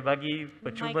courses yang dia bagi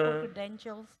percuma.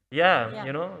 Micro-credentials. Yeah.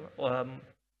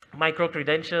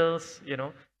 Micro-credentials,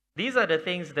 These are the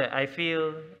things that I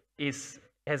feel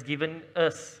has given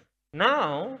us.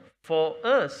 Now, for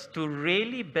us to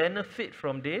really benefit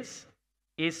from this,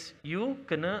 is you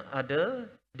kena ada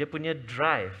dia punya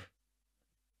drive,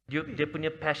 dia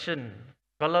punya passion.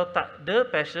 Kalau tak ada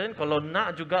passion, kalau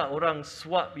nak juga orang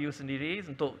swap you sendiri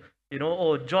untuk,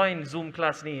 join Zoom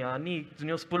class ni, ni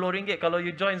RM10, kalau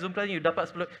you join Zoom class ni, you dapat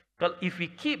 10. If we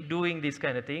keep doing these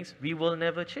kind of things, we will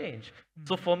never change.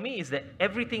 So for me, is that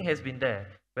everything has been there.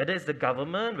 Whether it's the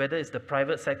government, whether it's the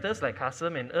private sectors like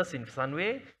Hassan and us in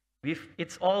Sunway,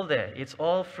 it's all there. It's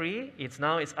all free. It's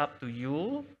up to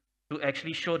you to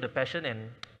actually show the passion, and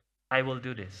I will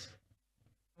do this.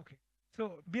 Okay.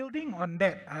 So building on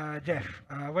that, Jeff,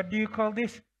 what do you call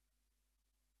this?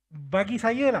 Bagi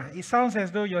saya lah, it sounds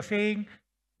as though you're saying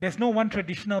there's no one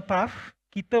traditional path.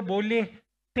 Kita boleh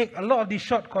take a lot of these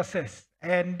short courses,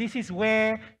 and this is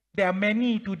where there are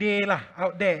many today lah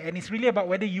out there, and it's really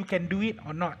about whether you can do it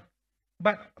or not.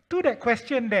 But to that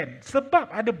question then,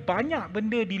 sebab ada banyak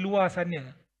benda di luar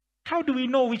sana, how do we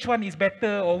know which one is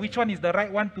better or which one is the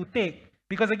right one to take?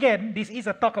 Because again, this is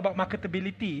a talk about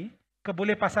marketability,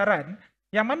 kebolehpasaran,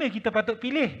 yang mana kita patut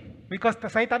pilih? Because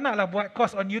saya tak nak lah buat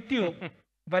course on YouTube,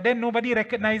 but then nobody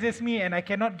recognizes me and I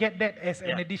cannot get that as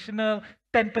an additional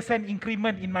 10%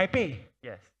 increment in my pay.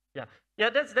 Yes, yeah,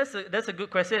 that's a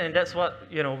good question, and that's what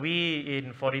we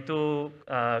in 42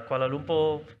 Kuala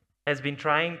Lumpur has been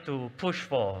trying to push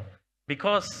for,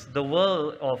 because the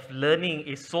world of learning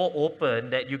is so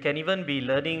open that you can even be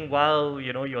learning while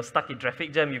you're stuck in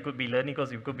traffic jam. You could be learning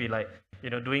because you could be like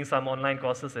doing some online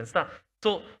courses and stuff.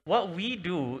 So what we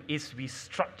do is we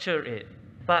structure it,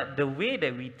 but the way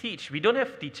that we teach, we don't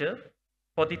have teacher.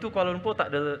 42 Kuala Lumpur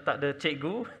tak ada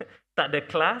cikgu, tak ada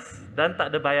kelas, dan tak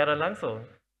ada bayaran langsung.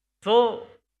 So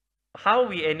how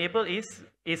we enable is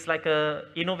like a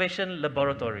innovation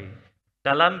laboratory.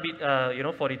 Dalam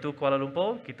 42 Kuala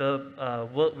Lumpur, kita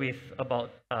work with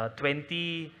about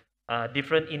 20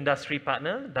 different industry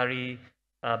partner, dari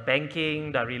banking,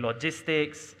 dari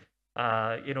logistics.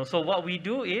 So what we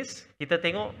do is kita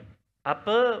tengok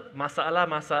apa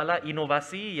masalah-masalah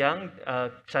inovasi yang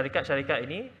syarikat-syarikat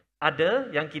ini ada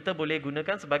yang kita boleh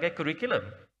gunakan sebagai curriculum.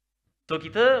 So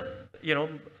kita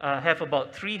have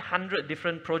about 300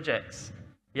 different projects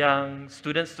yang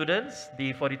students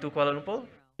di 42 Kuala Lumpur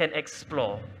can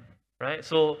explore, right?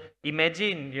 So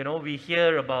imagine, we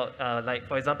hear about, like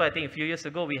for example, I think a few years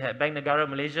ago we had Bank Negara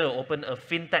Malaysia open a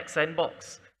fintech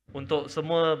sandbox untuk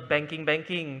semua banking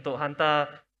untuk hantar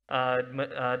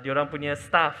diorang punya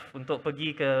staff untuk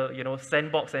pergi ke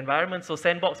sandbox environment. So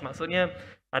sandbox maksudnya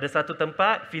ada satu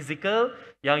tempat physical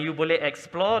yang you boleh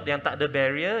explore, yang tak ada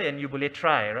barrier, yang you boleh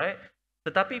try, right?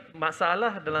 Tetapi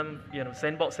masalah dalam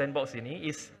sandbox ini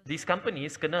is these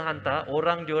companies kena hantar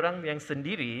orang diorang yang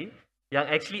sendiri yang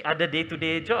actually ada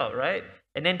day-to-day job, right?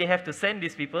 And then they have to send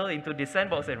these people into the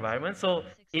sandbox environment, so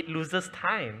it loses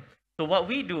time. So what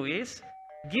we do is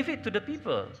give it to the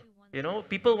people.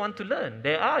 People want to learn.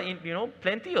 There are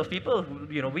plenty of people who,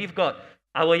 we've got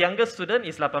our youngest student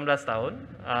is 18 tahun.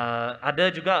 Ada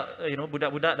juga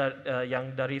budak-budak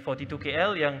yang dari 42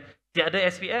 KL yang tiada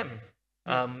SPM,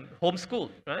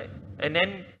 homeschool, right? And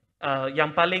then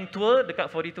yang paling tua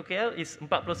dekat 42 KL is 49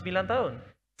 tahun,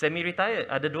 semi-retired,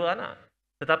 ada 2 anak.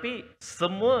 Tetapi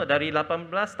semua dari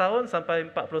 18 tahun sampai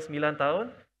 49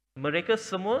 tahun, mereka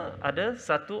semua ada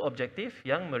satu objektif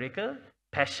yang mereka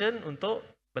passion untuk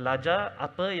belajar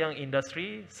apa yang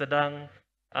industri sedang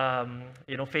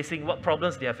facing, what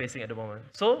problems they are facing at the moment.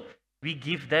 So we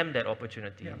give them that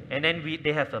opportunity, and then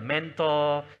they have a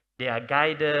mentor, they are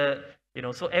guided,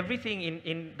 so everything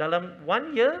in dalam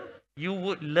 1 year you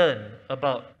would learn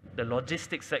about the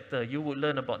logistics sector, you would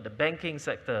learn about the banking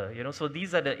sector, so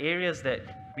these are the areas that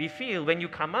we feel when you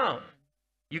come out,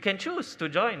 you can choose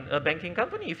to join a banking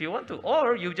company if you want to,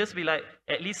 or you just be like,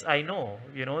 at least I know,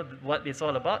 what it's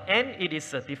all about, and it is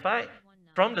certified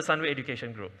from the Sunway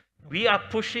Education Group. We are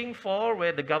pushing for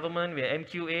where the government, where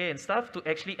MQA and stuff, to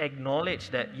actually acknowledge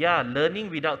that, yeah,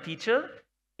 learning without teacher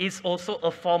is also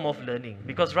a form of learning,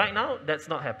 because right now that's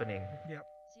not happening. Yep.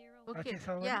 Okey,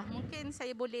 Salwani. ya, mungkin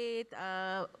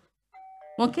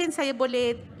saya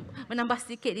boleh menambah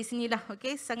sedikit di sinilah.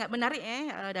 Okey, sangat menarik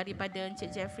daripada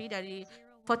Encik Jeffrey dari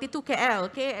 42 KL.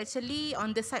 Okay, actually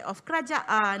on the side of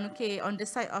kerajaan, okay, on the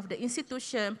side of the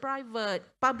institution, private,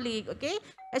 public, okay,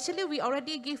 actually we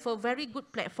already give a very good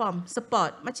platform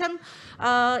support. Macam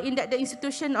in the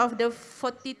institution of the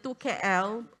 42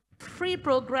 KL, free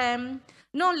program,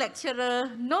 no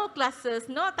lecturer, no classes,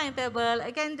 no timetable.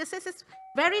 Again, this is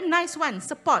very nice one,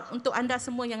 support untuk anda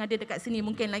semua yang ada dekat sini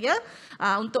mungkin lah ya.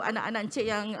 Untuk anak-anak encik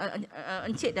yang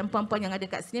encik dan puan-puan yang ada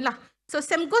dekat sini lah. So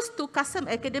same goes to Custom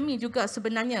Academy juga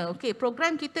sebenarnya. Okay,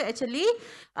 program kita actually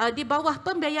di bawah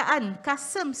pembiayaan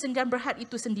Custom Sdn Bhd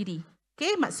itu sendiri.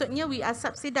 Okay, maksudnya we are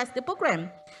subsidize the program.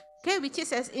 Okay, which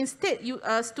is as instead you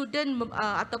student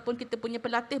ataupun kita punya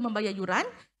pelatih membayar yuran,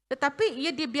 tetapi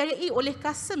ia dibiayai oleh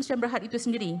Custom Sdn Bhd itu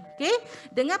sendiri. Okay,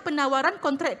 dengan penawaran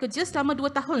kontrak kerja selama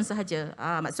 2 tahun sahaja.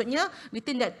 Maksudnya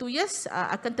within that 2 years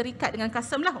akan terikat dengan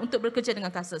Custom lah untuk bekerja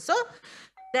dengan Custom. So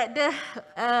that the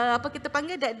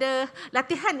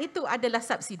latihan itu adalah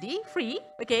subsidi, free,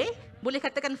 okay? Boleh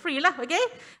katakan free lah, okay?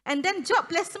 And then job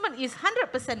placement is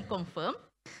 100% confirm.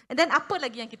 And then apa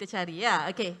lagi yang kita cari? Ya,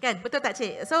 okay, kan? Betul tak,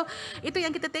 Cik? So, itu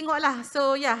yang kita tengok lah.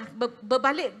 So, ya,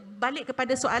 balik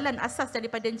kepada soalan asas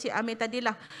daripada Encik Amir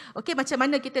tadilah. Okay, macam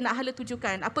mana kita nak hala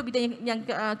tujukan? Apa bidang yang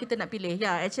kita nak pilih?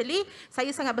 Ya, actually,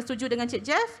 saya sangat bersetuju dengan Encik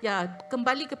Jeff. Ya,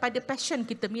 kembali kepada passion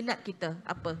kita, minat kita.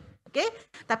 Apa? Okay,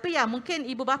 tapi ya mungkin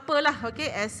ibu bapa lah,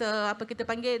 okay, as kita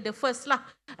panggil the first lah,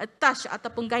 touch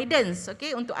ataupun guidance,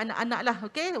 okay, untuk anak-anak lah,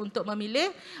 okay, untuk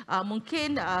memilih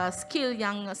mungkin skill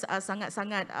yang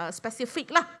sangat-sangat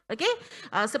spesifik lah, okay.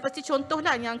 Seperti contoh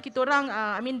lah yang kita orang,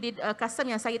 di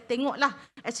Custom yang saya tengok lah,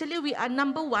 actually we are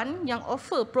number 1 yang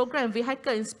offer program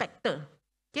vehicle inspector.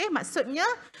 Okay, maksudnya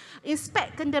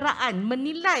inspect kenderaan,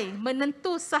 menilai,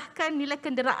 menentu sahkan nilai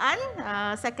kenderaan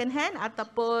second hand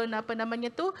ataupun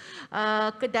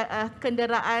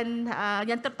kenderaan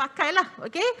yang terpakai lah,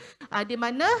 okay, di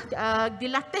mana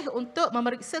dilatih untuk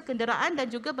memeriksa kenderaan dan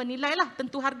juga menilai lah,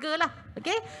 tentu harga lah,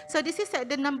 okay. So this is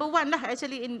the number 1 lah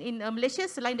actually in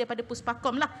Malaysia, selain daripada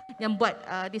Puspakom lah yang buat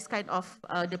this kind of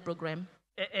the program.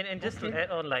 And just to add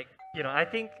on, like, I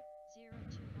think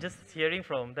just hearing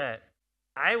from that,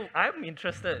 I'm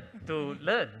interested to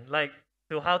learn, like,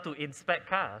 to how to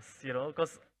inspect cars,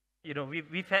 because,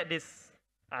 we've had this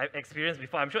experience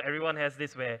before. I'm sure everyone has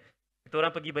this where kita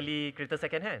orang pergi beli kereta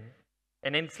second hand,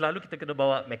 and then selalu kita kena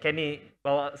bawa mekanik,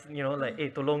 bawa, like,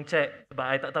 tolong check, sebab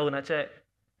I tak tahu nak check.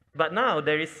 But now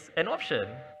there is an option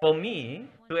for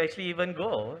me to actually even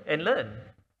go and learn,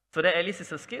 so that at least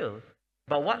it's a skill.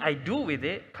 But what I do with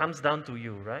it comes down to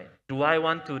you, right? Do I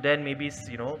want to then maybe,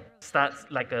 start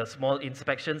like a small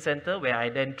inspection center where I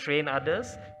then train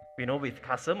others, with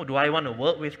Custom? Or do I want to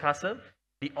work with Custom?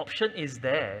 The option is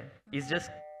there. It's just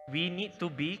we need to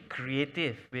be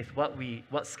creative with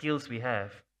what skills we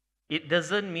have. It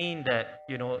doesn't mean that,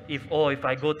 if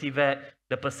I go TVET,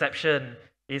 the perception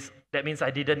is that means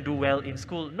I didn't do well in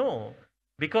school. No,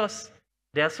 because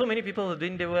there are so many people who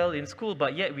didn't do well in school,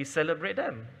 but yet we celebrate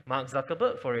them. Mark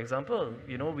Zuckerberg, for example,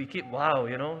 we keep, wow,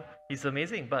 he's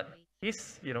amazing, but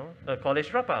he's, a college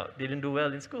dropout, didn't do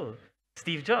well in school.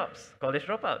 Steve Jobs, college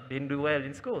dropout, didn't do well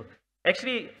in school.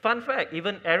 Actually, fun fact,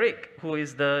 even Eric, who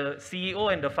is the CEO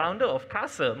and the founder of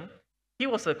Custom, he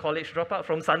was a college dropout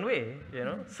from Sunway,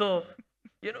 So,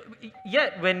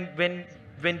 yet when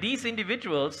these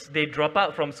individuals, they drop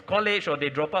out from college or they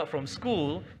drop out from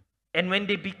school, and when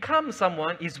they become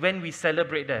someone is when we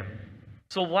celebrate them.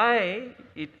 So why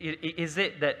is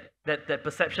it that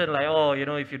perception like,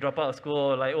 if you drop out of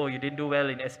school, like, you didn't do well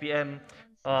in SPM,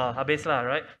 habis lah,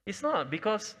 right? It's not,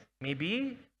 because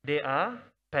maybe they are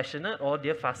passionate or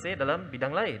dia fasih dalam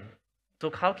bidang lain. So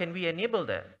how can we enable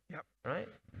that? Yep. Right?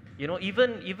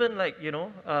 Even like,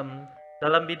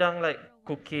 dalam bidang like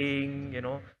cooking,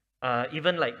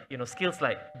 even like, skills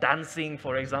like dancing,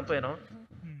 for example,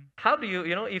 how do you,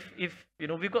 if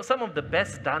we've got some of the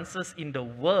best dancers in the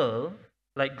world,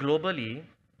 like globally,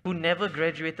 who never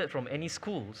graduated from any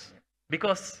schools.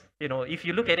 Because, if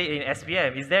you look at it in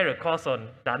SPM, is there a course on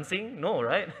dancing? No,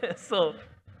 right? So,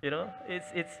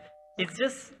 it's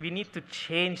just, we need to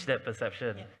change that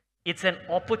perception. It's an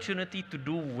opportunity to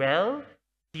do well.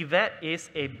 TVET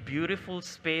is a beautiful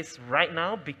space right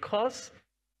now because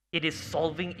it is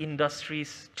solving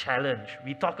industry's challenge.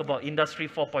 We talk about Industry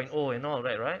 4.0 and all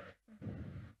that, right?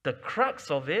 The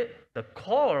crux of it, the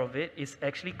core of it, is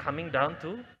actually coming down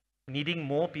to needing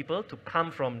more people to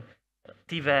come from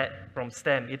TVET, from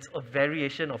STEM. It's a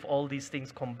variation of all these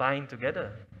things combined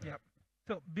together. Yep.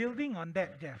 So building on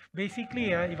that, Jeff,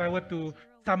 basically, if I were to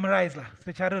summarize lah,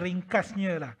 secara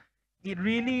ringkasnya lah,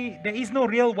 there is no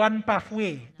real one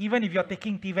pathway. Even if you're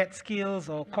taking TVET skills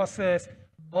or courses,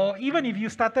 or even if you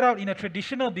started out in a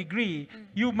traditional degree,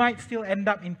 you might still end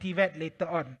up in TVET later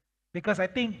on. Because I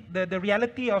think the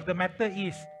reality of the matter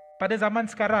is, pada zaman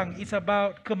sekarang, it's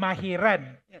about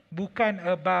kemahiran, bukan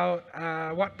about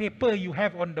what paper you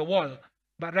have on the wall,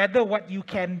 but rather what you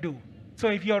can do. So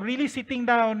if you're really sitting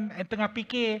down and tengah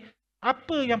fikir,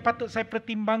 apa yang patut saya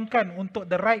pertimbangkan untuk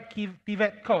the right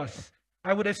TVET course,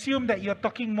 I would assume that you're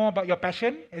talking more about your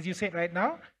passion, as you said right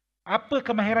now. Apa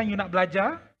kemahiran you nak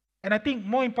belajar? And I think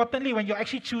more importantly, when you're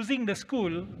actually choosing the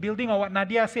school, building on what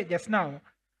Nadia said just now,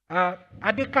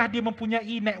 adakah dia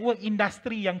mempunyai network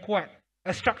industri yang kuat? A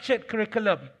structured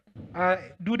curriculum?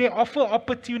 Do they offer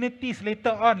opportunities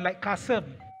later on like custom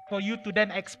for you to then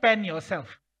expand yourself?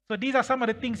 So these are some of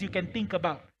the things you can think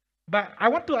about. But I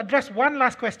want to address one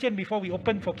last question before we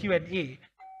open for Q&A.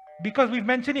 Because we've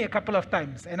mentioned it a couple of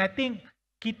times. And I think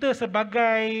kita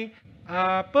sebagai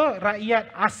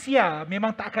rakyat Asia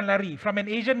memang tak akan lari. From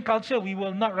an Asian culture, we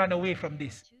will not run away from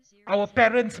this. Our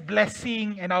parents'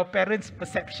 blessing and our parents'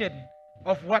 perception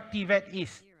of what TVET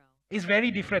is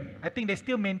very different. I think they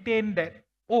still maintain that,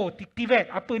 oh, TVET,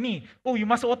 apa ni? Oh, you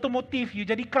masuk automotive, you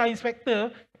jadi car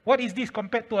inspector. What is this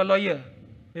compared to a lawyer?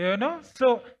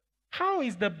 So how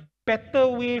is the better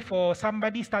way for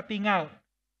somebody starting out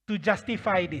to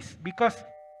justify this? Because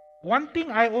one thing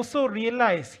I also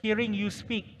realized hearing you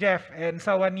speak, Jeff and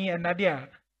Salwani and Nadia,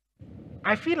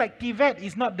 I feel like TVET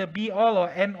is not the be-all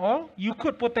or end-all. You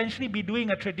could potentially be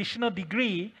doing a traditional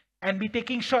degree and be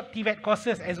taking short TVET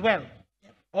courses as well.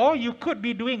 Or you could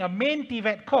be doing a main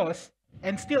TVET course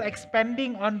and still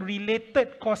expanding on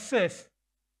related courses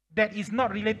that is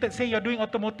not related. Say you're doing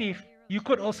automotive, you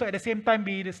could also at the same time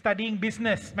be studying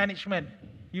business management.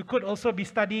 You could also be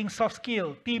studying soft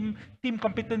skill, team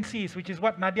competencies, which is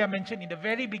what Nadia mentioned in the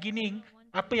very beginning,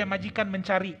 apa yang majikan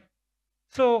mencari.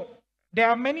 So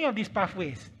there are many of these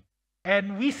pathways.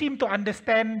 And we seem to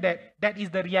understand that that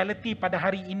is the reality pada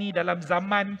hari ini dalam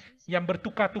zaman yang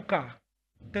bertukar-tukar.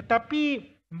 Tetapi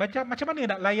macam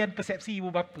mana nak layan persepsi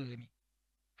ibu bapa ni?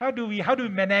 How do we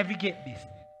navigate this?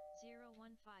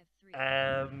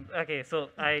 Okay, so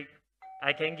I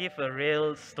can give a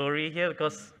real story here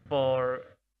because for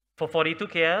 42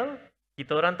 KL,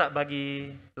 kita orang tak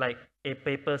bagi like a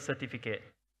paper certificate.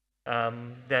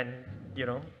 Then,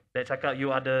 that cakap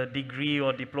you ada degree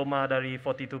or diploma dari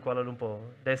 42 Kuala Lumpur.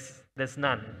 There's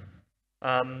none.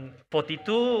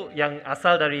 42 yang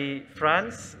asal dari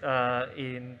France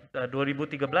in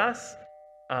 2013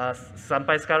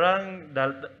 sampai sekarang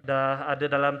dah ada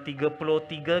dalam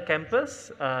 33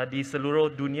 kampus di seluruh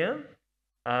dunia.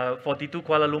 42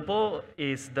 Kuala Lumpur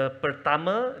is the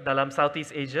pertama dalam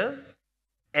Southeast Asia,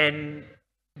 and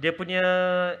dia punya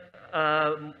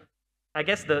I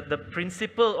guess the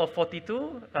principle of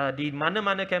 42 di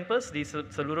mana-mana kampus di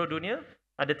seluruh dunia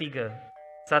ada 3.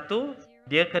 Satu,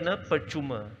 dia kena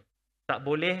percuma. Tak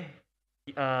boleh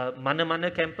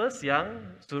mana-mana kampus yang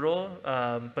suruh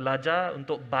pelajar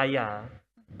untuk bayar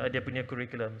dia punya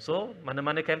curriculum. So,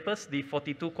 mana-mana kampus di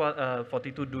 42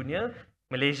 dunia,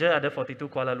 Malaysia ada 42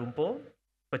 Kuala Lumpur,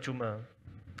 percuma.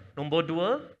 Nombor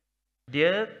 2,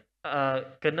 dia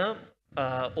kena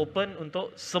open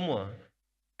untuk semua.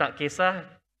 Tak kisah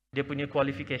dia punya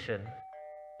qualification.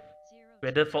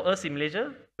 Whether for us in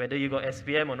Malaysia, whether you got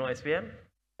SPM or no SPM,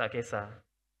 tak kisah.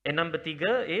 And number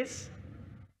 3 is,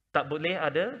 tak boleh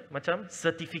ada macam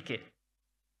certificate.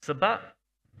 Sebab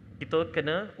kita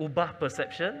kena ubah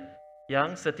perception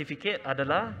yang certificate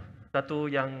adalah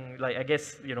satu yang like I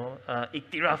guess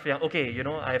iktiraf yang okay,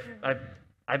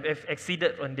 I've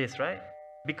exceeded on this, right?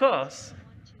 Because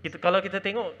kalau kita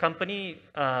tengok company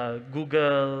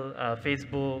Google,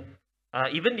 Facebook,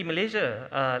 even di Malaysia,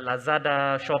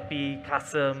 Lazada, Shopee,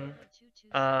 Custom,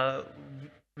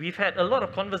 we've had a lot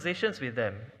of conversations with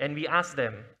them, and we asked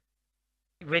them,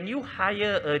 when you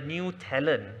hire a new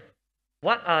talent,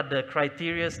 what are the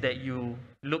criteria that you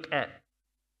look at?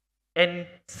 And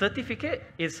certificate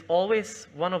is always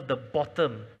one of the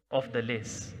bottom of the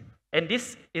list. And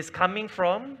this is coming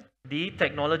from the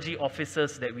technology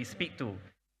officers that we speak to.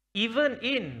 Even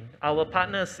in our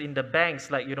partners in the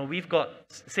banks, like, we've got,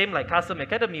 same like Custom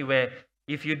Academy, where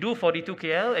if you do 42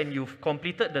 KL and you've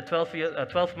completed the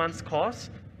 12 months course,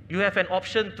 you have an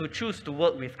option to choose to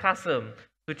work with Custom,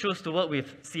 to choose to work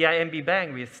with CIMB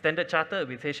Bank, with Standard Chartered,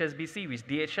 with HSBC, with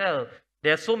DHL.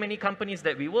 There are so many companies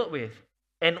that we work with.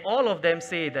 And all of them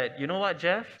say that, you know what,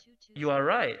 Jeff, you are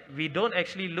right. We don't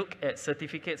actually look at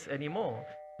certificates anymore.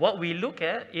 What we look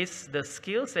at is the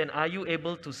skills and are you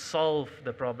able to solve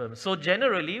the problem. So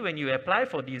generally, when you apply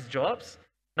for these jobs,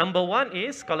 number one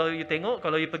is, kalau you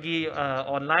pergi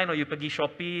online or you pergi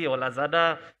Shopee or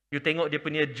Lazada, you tengok dia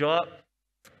punya job,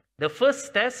 the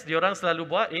first test diorang selalu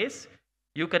buat is,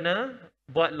 you kena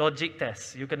buat logic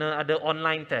test. You kena ada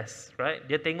online test, right?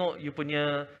 Dia tengok you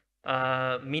punya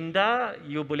minda,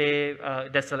 you boleh,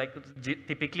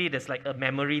 typically there's like a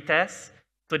memory test.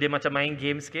 So dia macam main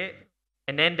game sikit.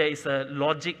 And then there is a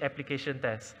logic application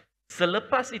test.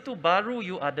 Selepas itu baru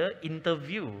you ada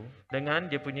interview dengan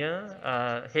dia punya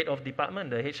head of department,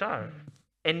 the HR.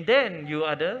 And then you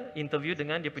ada interview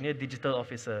dengan dia punya digital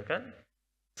officer, kan?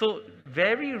 So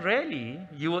very rarely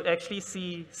you would actually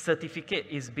see certificate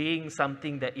is being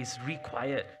something that is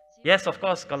required. Yes, of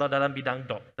course, kalau dalam bidang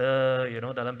doktor,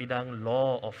 dalam bidang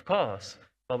law, of course.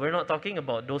 But we're not talking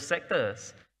about those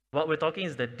sectors. What we're talking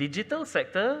is the digital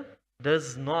sector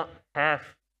does not have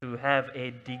to have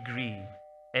a degree.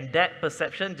 And that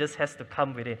perception just has to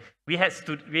come with it. We had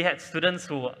students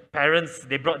who, parents,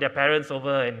 they brought their parents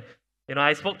over, and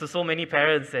I spoke to so many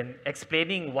parents and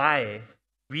explaining why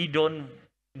we don't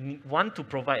want to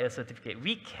provide a certificate.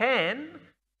 We can,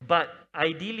 but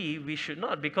ideally we should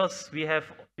not, because we have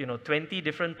 20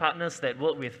 different partners that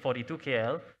work with 42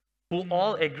 KL who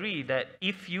all agree that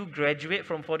if you graduate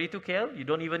from 42 KL, you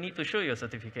don't even need to show your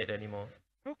certificate anymore.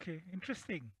 Okay,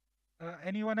 interesting.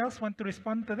 Anyone else want to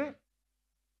respond to that?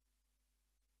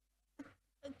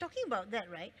 Talking about that,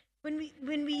 right? When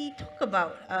we talk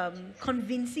about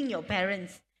convincing your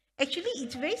parents, actually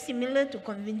it's very similar to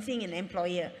convincing an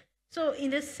employer. So in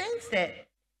the sense that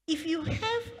if you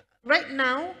have right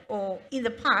now or in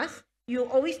the past, you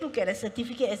always look at a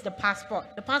certificate as the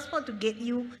passport to get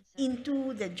you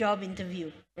into the job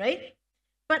interview, right?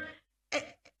 But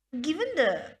given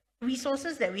the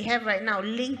resources that we have right now,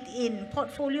 LinkedIn,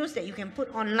 portfolios that you can put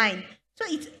online, so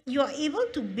you are able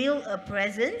to build a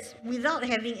presence without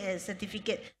having a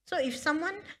certificate. So if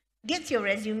someone gets your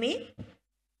resume,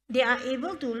 they are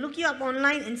able to look you up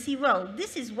online and see, well,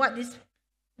 this is what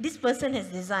this person has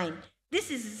designed.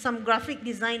 This is some graphic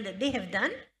design that they have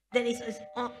done that is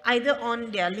either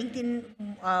on their LinkedIn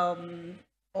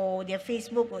or their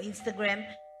Facebook or Instagram.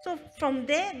 So from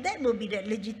there, that will be that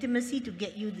legitimacy to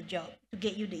get you the job, to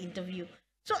get you the interview.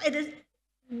 So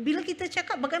bila kita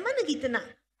cakap bagaimana kita nak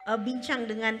bincang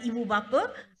dengan ibu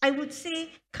bapa, I would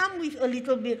say come with a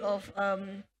little bit of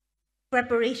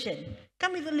preparation.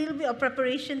 Come with a little bit of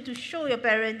preparation to show your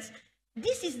parents,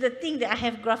 this is the thing that I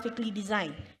have graphically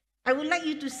designed. I would like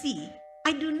you to see.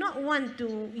 I do not want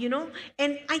to,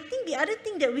 and I think the other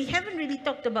thing that we haven't really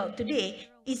talked about today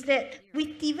is that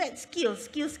with TVET skills,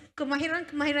 kemahiran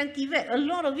TVET, a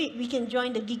lot of it we can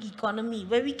join the gig economy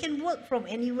where we can work from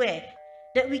anywhere,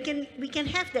 that we can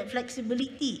have that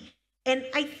flexibility. And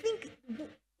I think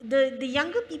the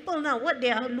younger people now, what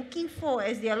they are looking for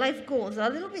as their life goals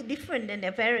are a little bit different than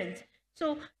their parents.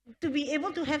 So to be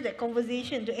able to have that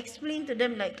conversation, to explain to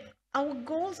them like, our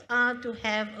goals are to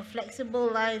have a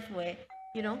flexible life where,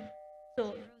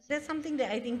 so that's something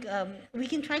that I think we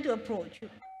can try to approach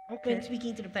when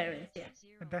speaking to the parents. Yeah.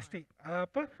 Fantastic.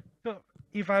 So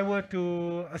if I were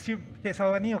to assume, Encik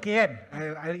Salwani, okay kan?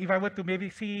 If I were to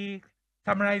maybe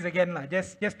summarize again lah,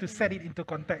 just to set it into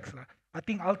context lah. I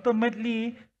think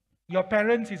ultimately your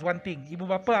parents is one thing.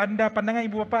 Pandangan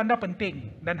ibu bapa anda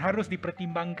penting dan harus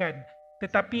dipertimbangkan.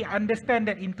 Tetapi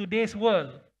understand that in today's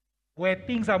world, where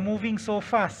things are moving so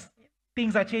fast,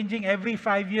 things are changing every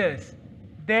 5 years,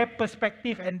 their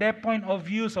perspective and their point of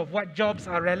views of what jobs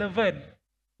are relevant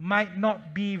might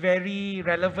not be very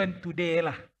relevant today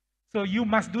lah. So you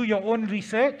must do your own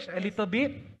research a little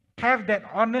bit, have that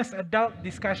honest adult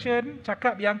discussion,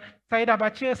 cakap yang saya dah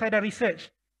baca, saya dah research.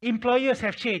 Employers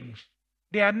have changed.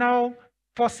 They are now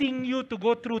forcing you to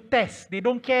go through tests. They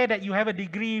don't care that you have a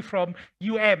degree from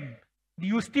UM.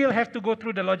 You still have to go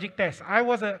through the logic test. I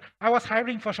was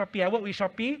hiring for Shopee. I worked with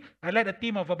Shopee. I led a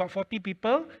team of about 40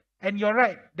 people. And you're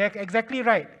right. They're exactly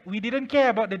right. We didn't care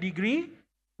about the degree.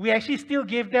 we actually still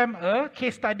gave them a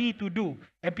case study to do.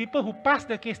 And people who pass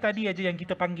the case study aja yang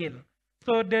kita panggil.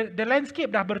 So the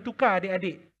landscape dah bertukar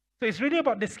adik-adik. So it's really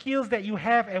about the skills that you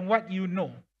have and what you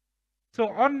know. So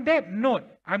on that note,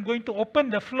 I'm going to open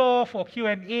the floor for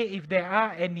Q&A if there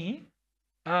are any.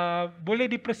 Boleh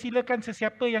dipersilakan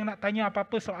sesiapa yang nak tanya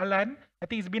apa-apa soalan. I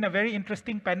think it's been a very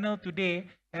interesting panel today.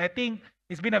 And I think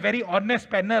it's been a very honest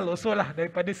panel also lah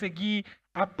daripada segi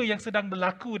apa yang sedang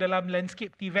berlaku dalam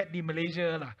landscape TVET di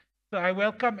Malaysia lah. So I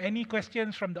welcome any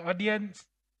questions from the audience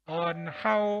on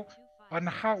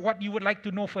what you would like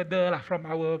to know further lah from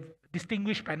our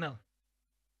distinguished panel.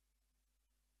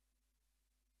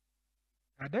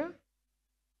 Ada?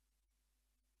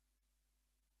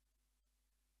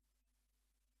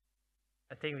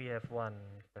 I think we have one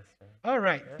question. All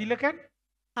right, silakan.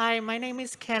 Hi, my name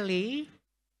is Kelly.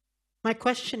 My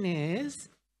question is,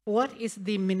 what is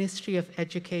the Ministry of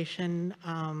Education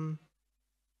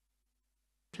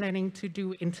planning to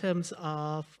do in terms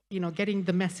of, getting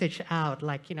the message out?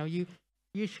 Like,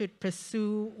 you should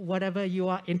pursue whatever you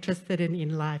are interested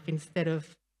in life instead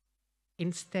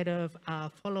of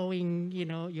following,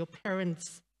 your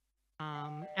parents'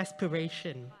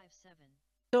 aspiration.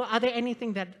 So are there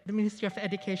anything that the Ministry of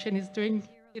Education is doing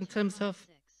in terms of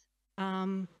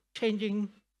changing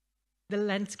the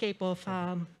landscape of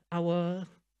our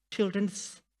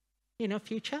children's,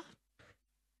 future?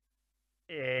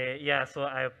 Yeah, so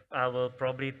I will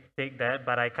probably take that,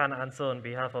 but I can't answer on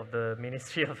behalf of the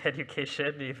Ministry of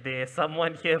Education. If there's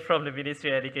someone here from the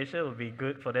Ministry of Education, it would be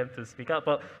good for them to speak up.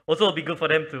 But also, it would be good for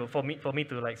them for me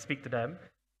to like speak to them.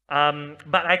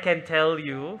 But I can tell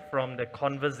you from the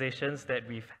conversations that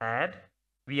we've had,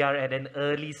 we are at an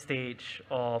early stage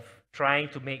of trying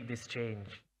to make this change.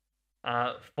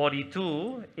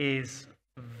 42 is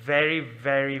very,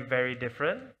 very, very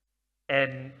different,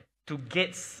 and to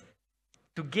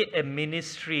get a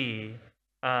ministry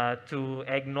to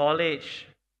acknowledge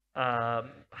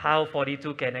how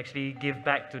 42 can actually give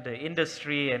back to the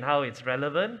industry and how it's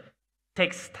relevant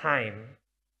takes time.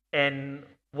 And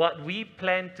what we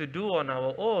plan to do on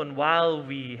our own, while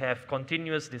we have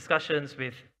continuous discussions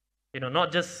with,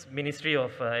 not just Ministry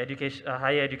of Education,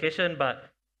 Higher Education,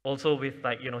 but also with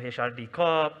like, HRD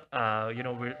Corp,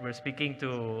 we're speaking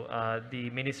to the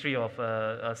Ministry of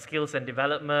Skills and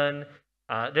Development.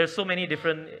 There's so many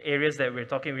different areas that we're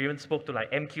talking. We even spoke to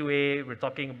like MQA, we're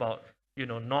talking about,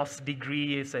 NOS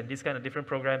degrees and these kind of different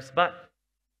programs. But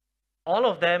all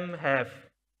of them have,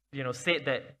 said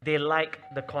that they like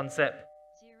the concept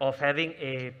of having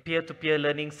a peer-to-peer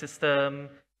learning system,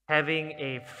 having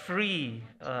a free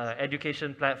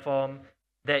education platform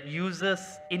that uses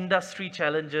industry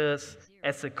challenges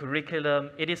as a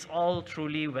curriculum. It is all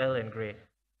truly well and great.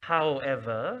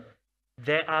 However,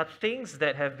 there are things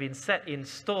that have been set in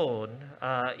stone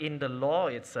in the law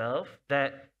itself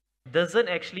that doesn't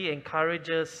actually encourage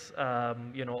us,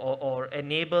 or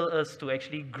enable us to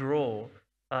actually grow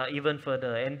even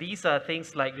further. And these are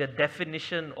things like the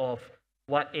definition of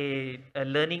what a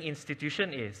learning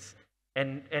institution is.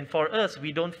 And for us,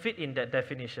 we don't fit in that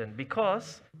definition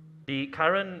because the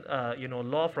current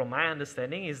law, from my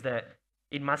understanding, is that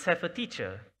it must have a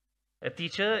teacher. A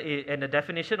teacher, and the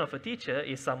definition of a teacher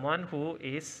is someone who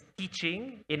is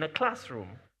teaching in a classroom.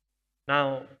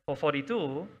 Now, for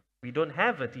 42, we don't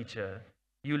have a teacher.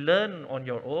 You learn on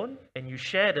your own and you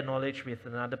share the knowledge with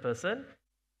another person.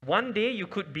 One day you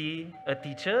could be a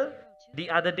teacher,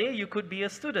 the other day you could be a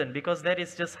student, because that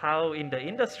is just how in the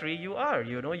industry you are.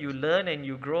 You learn and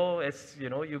you grow as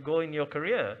you go in your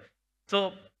career.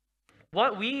 So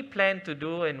what we plan to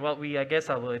do, and what I guess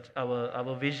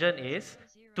our vision is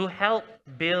to help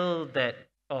build that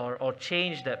or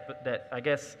change that I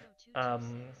guess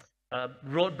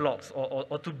roadblocks,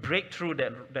 or to break through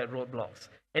that roadblocks.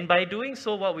 And by doing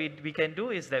so, what we can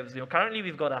do is that currently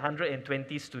we've got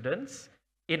 120 students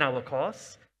in our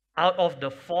course out of the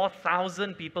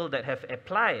 4,000 people that have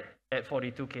applied at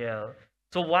 42KL.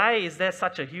 So why is there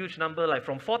such a huge number? Like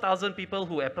from 4,000 people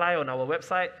who apply on our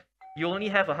website, you only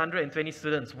have 120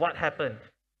 students. What happened?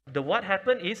 What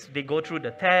happened is they go through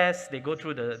the tests, they go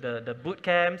through the boot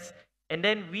camps, and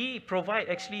then we provide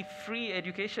actually free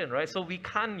education, right? So we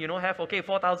can't, have, okay,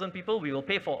 4,000 people, we will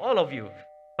pay for all of you.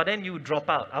 But then you drop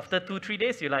out. After 2-3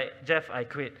 days, you're like, Jeff, I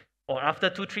quit. Or after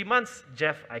 2-3 months,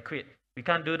 Jeff, I quit. We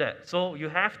can't do that. So you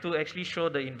have to actually show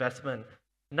the investment.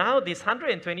 Now, these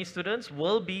 120 students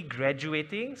will be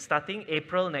graduating starting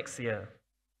April next year.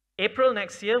 April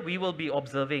next year, we will be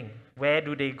observing where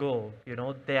do they go.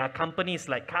 There are companies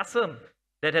like Kasem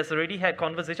that has already had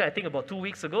conversation. I think about 2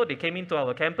 weeks ago, they came into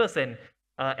our campus, and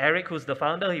Eric, who's the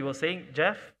founder, he was saying,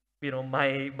 Jeff,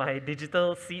 my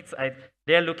digital seats,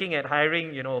 they're looking at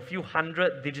hiring, a few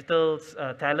hundred digital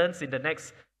talents in the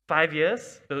next 5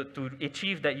 years to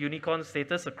achieve that unicorn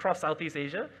status across Southeast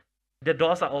Asia. The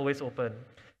doors are always open.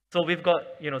 So we've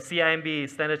got, CIMB,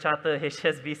 Standard Chartered,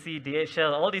 HSBC,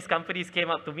 DHL, all these companies came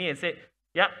up to me and said,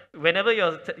 yeah, whenever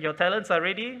your talents are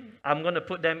ready, I'm going to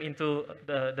put them into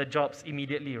the jobs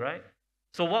immediately, right?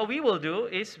 So what we will do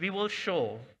is we will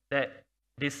show that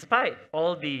despite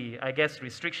all the, I guess,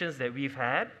 restrictions that we've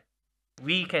had,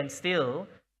 we can still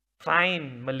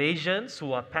find Malaysians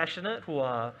who are passionate, who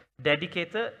are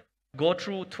dedicated, go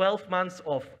through 12 months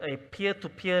of a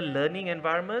peer-to-peer learning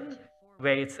environment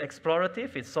where it's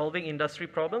explorative, it's solving industry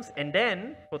problems, and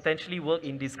then potentially work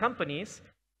in these companies.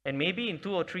 And maybe in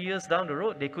 2 or 3 years down the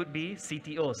road, they could be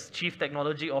CTOs, Chief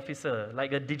Technology Officer,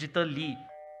 like a digital lead.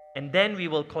 And then we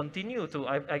will continue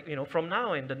to, from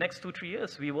now in the next 2-3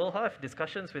 years, we will have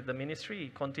discussions with the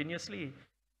ministry continuously.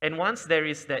 And once there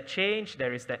is that change,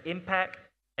 there is that impact,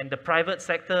 and the private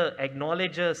sector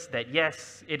acknowledges that,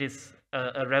 yes, it is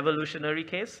a revolutionary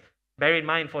case. Bear in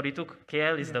mind, 42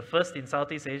 KL is the first in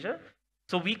Southeast Asia.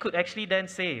 So we could actually then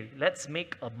say, let's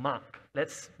make a mark.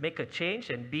 Let's make a change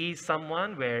and be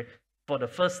someone where, for the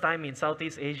first time in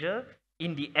Southeast Asia,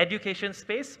 in the education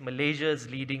space, Malaysia is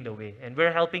leading the way. And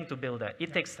we're helping to build that.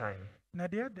 It takes time.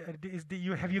 Nadia,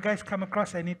 have you guys come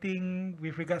across anything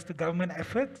with regards to government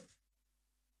efforts?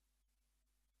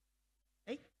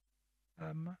 Hey?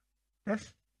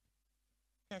 Yes?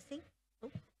 Testing?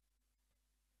 Oh.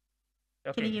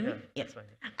 Okay, Can you hear me? yeah, Yeah. that's fine.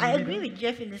 I agree with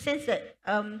Jeff in the sense that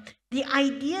the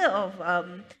idea of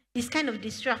this kind of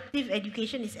disruptive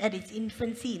education is at its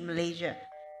infancy in Malaysia.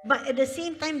 But at the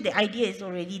same time, the idea is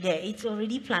already there. It's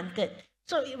already planted.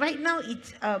 So right now,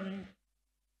 it's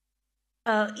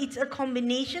a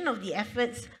combination of the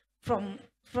efforts from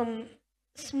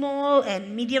small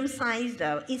and medium-sized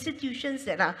institutions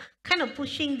that are kind of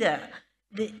pushing the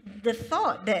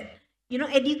thought that,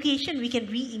 education, we can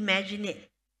reimagine it.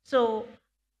 So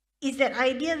is that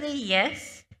idea there?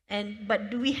 Yes. But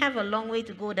do we have a long way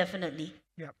to go? Definitely.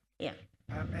 Yeah. Yeah.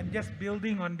 And just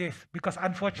building on this, because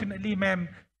unfortunately, ma'am,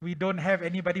 we don't have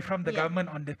anybody from the government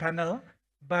on the panel.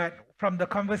 But from the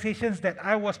conversations that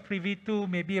I was privy to,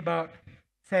 maybe about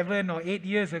 7 or 8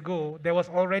 years ago, there was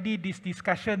already these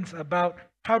discussions about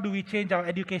how do we change our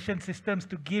education systems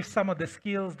to give some of the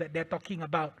skills that they're talking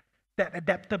about, that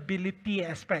adaptability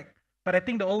aspect. But I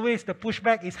think the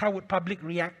pushback is how would public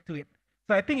react to it.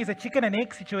 So I think it's a chicken and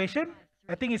egg situation.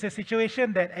 I think it's a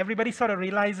situation that everybody sort of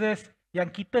realizes yang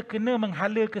kita kena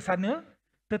menghala ke sana,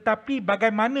 tetapi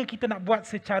bagaimana kita nak buat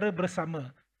secara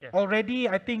bersama. Yeah. Already,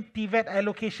 I think TVET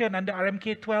allocation under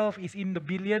RMK12 is in the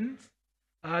billions.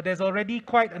 There's already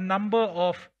quite a number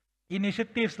of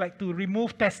initiatives like to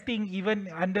remove testing even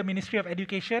under Ministry of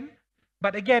Education.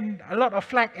 But again, a lot of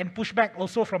flack and pushback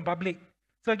also from public.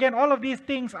 So again, all of these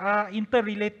things are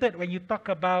interrelated when you talk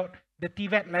about the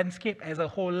TVET landscape as a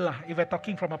whole, if we're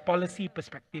talking from a policy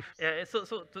perspective. Yeah, so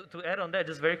to add on that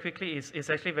just very quickly, it's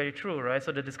actually very true, right?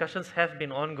 So the discussions have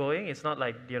been ongoing. It's not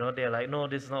like, they're like, no,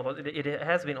 this is not, it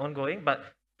has been ongoing. But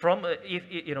from,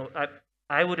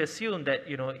 I would assume that,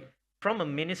 from a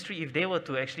ministry, if they were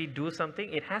to actually do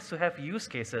something, it has to have use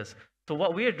cases. So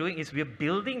what we're doing is we're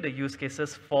building the use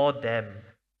cases for them,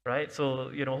 right?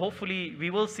 So, hopefully we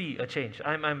will see a change.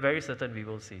 I'm very certain we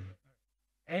will see.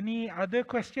 Any other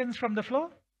questions from the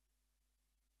floor?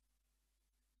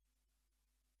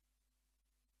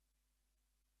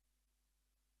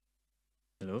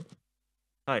 Hello.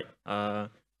 Hi.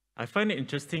 I find it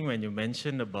interesting when you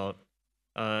mentioned about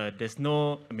there's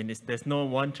no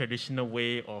one traditional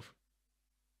way of,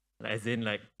 as in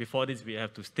like before this we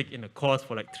have to stick in a course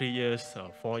for like 3 years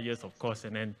or 4 years of course,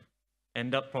 and then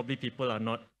end up probably people are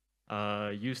not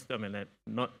used to them and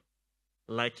not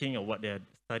liking or what they're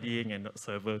studying and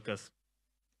whatsoever, because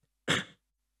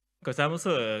I'm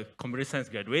also a computer science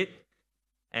graduate,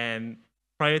 and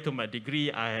prior to my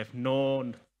degree I have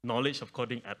no knowledge of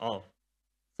coding at all.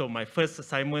 So my first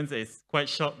assignment is quite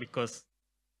short because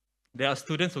there are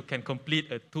students who can complete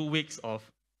a 2 weeks of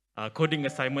coding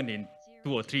assignment in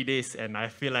 2 or 3 days, and I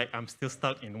feel like I'm still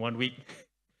stuck in 1 week.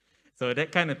 So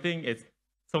that kind of thing is.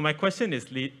 So my question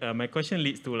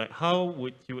leads to like, how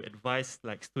would you advise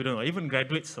like students or even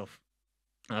graduates of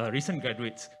recent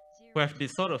graduates who have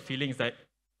this sort of feelings that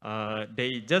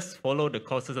they just follow the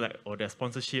courses or their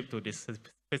sponsorship to this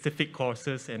specific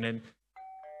courses, and then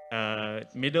in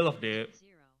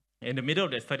the middle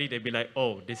of the study they'll be like,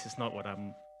 oh, this is not what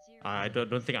I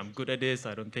don't think I'm good at this.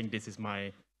 I don't think this is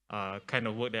my kind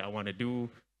of work that I want to do.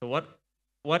 So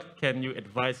what can you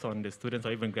advise on the students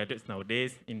or even graduates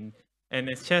nowadays in and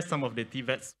share some of the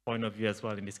TVET's point of view as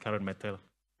well in this current matter.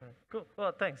 Cool.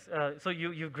 Well, thanks. So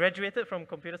you graduated from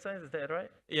computer science, is that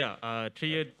right? Yeah,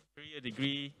 three-year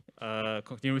degree,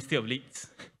 University of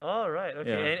Leeds. Oh, right. Okay.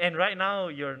 Yeah. And right now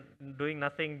you're doing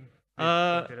nothing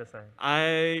with computer science.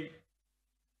 I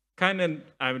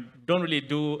don't really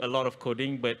do a lot of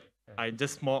coding, but I'm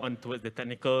just more on towards the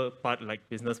technical part, like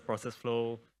business process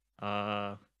flow,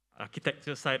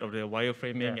 architecture side of the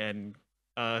wireframing, and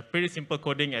pretty simple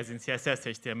coding as in CSS,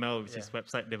 HTML, which is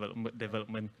website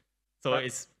development. So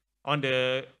it's on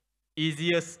the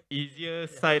easier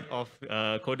side of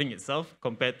coding itself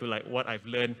compared to like what I've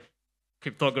learned,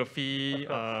 cryptography,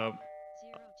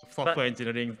 software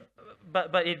engineering.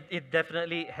 But it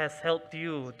definitely has helped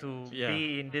you to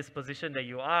be in this position that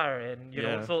you are, and you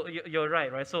know, so you're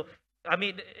right? So I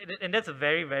mean, and that's a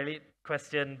very valid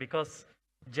question, because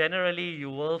generally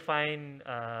you will find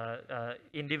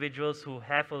individuals who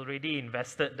have already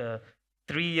invested the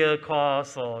 3-year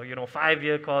course or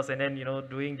 5-year course, and then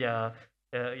doing their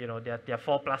their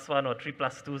 4+1 or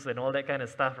 3+2s and all that kind of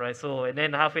stuff, right? So and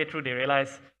then halfway through they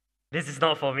realize this is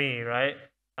not for me, right?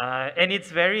 And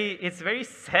it's very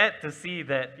sad to see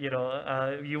that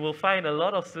you will find a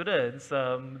lot of students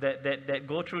that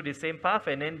go through the same path,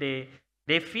 and then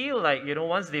they feel like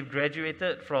once they've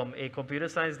graduated from a computer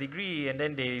science degree, and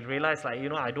then they realize like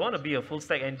I don't want to be a full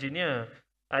stack engineer.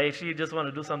 I actually just want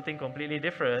to do something completely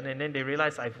different, and then they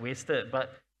realize I've wasted.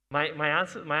 But my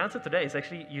answer to that is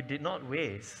actually you did not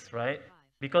waste, right?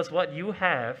 Because what you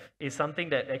have is something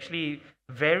that actually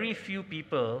very few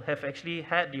people have actually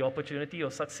had the opportunity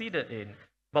or succeeded in.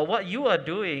 But what you are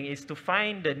doing is to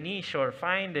find a niche or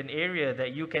find an area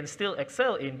that you can still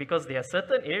excel in, because there are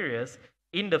certain areas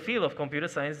in the field of computer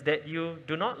science that you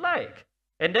do not like.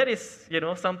 And that is,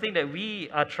 something that we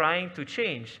are trying to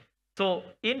change. So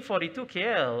in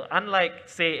 42KL, unlike,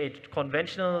 say, a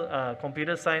conventional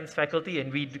computer science faculty,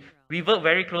 and we work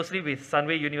very closely with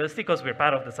Sunway University because we're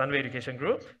part of the Sunway Education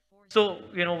Group. So,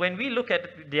 when we look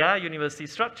at their university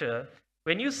structure,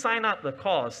 when you sign up the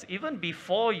course, even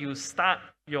before you start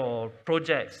your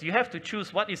projects, you have to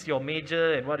choose what is your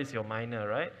major and what is your minor,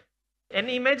 right? And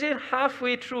imagine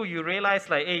halfway through, you realize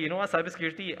like, hey, you know what,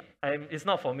 cybersecurity, it's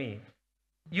not for me.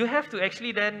 You have to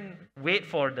actually then wait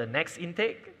for the next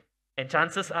intake. And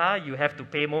chances are you have to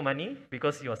pay more money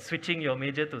because you're switching your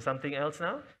major to something else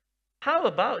now. How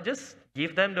about just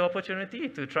give them the opportunity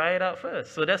to try it out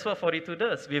first? So that's what 42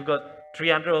 does. We've got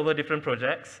 300 over different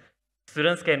projects.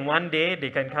 Students can one day,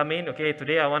 they can come in, okay,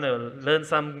 today I want to learn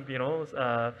some,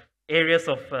 areas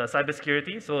of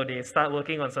cybersecurity. So they start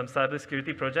working on some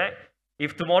cybersecurity project.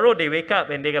 If tomorrow they wake up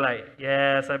and they're like,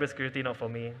 yeah, cybersecurity not for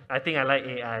me. I think I like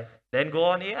AI. Then go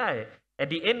on AI. At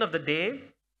the end of the day,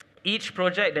 each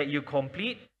project that you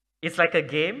complete, it's like a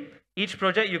game. Each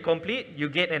project you complete, you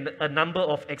get a number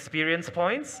of experience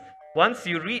points. Once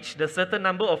you reach the certain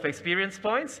number of experience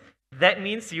points, that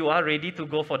means you are ready to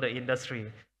go for the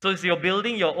industry. So you're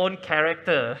building your own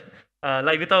character.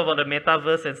 Like we talk about the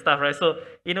metaverse and stuff, right? So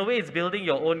in a way, it's building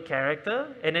your own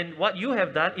character. And then what you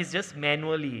have done is just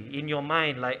manually in your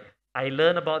mind, like, I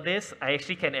learn about this, I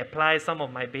actually can apply some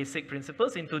of my basic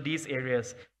principles into these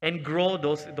areas and grow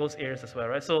those areas as well,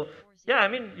 right? So yeah, I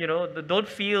mean, don't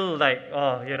feel like,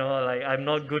 oh, like I'm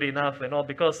not good enough and all,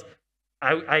 because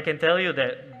I can tell you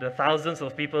that the thousands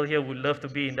of people here would love to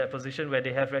be in that position where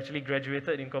they have actually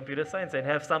graduated in computer science and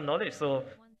have some knowledge. So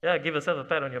yeah, give yourself a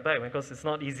pat on your back, because it's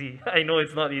not easy. I know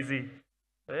it's not easy.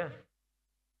 So yeah.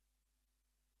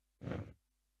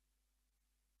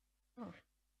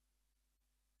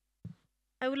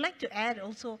 I would like to add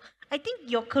also, I think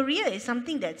your career is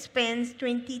something that spans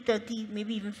 20, 30,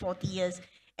 maybe even 40 years.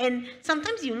 And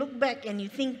sometimes you look back and you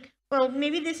think, well,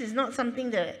 maybe this is not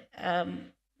something that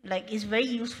is very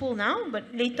useful now, but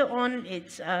later on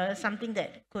it's something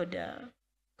that could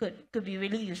be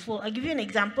really useful. I'll give you an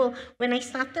example. When I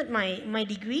started my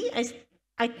degree,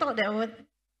 I thought that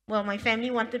my family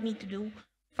wanted me to do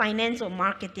finance or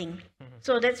marketing.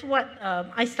 So that's what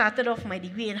I started off my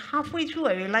degree, and halfway through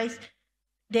I realized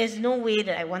there's no way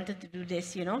that I wanted to do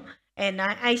this, and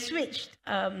I switched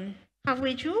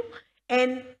halfway through.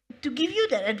 And to give you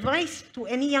that advice to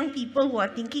any young people who are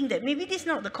thinking that maybe this is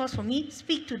not the course for me,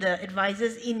 speak to the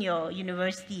advisors in your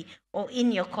university or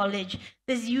in your college.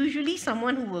 There's usually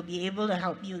someone who will be able to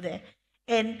help you there.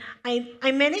 And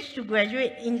I managed to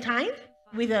graduate in time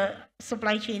with a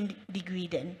supply chain degree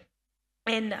then.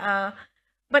 And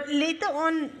but later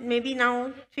on, maybe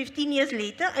now 15 years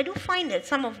later, I do find that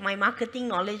some of my marketing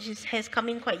knowledge has come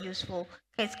in quite useful.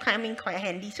 It's coming quite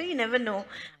handy, so you never know.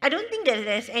 I don't think that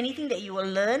there's anything that you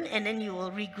will learn and then you will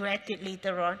regret it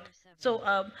later on. So,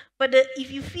 if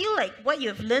you feel like what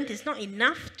you have learned is not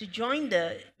enough to join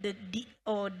the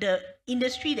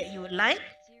industry that you would like,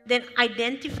 then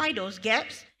identify those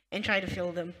gaps and try to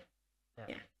fill them.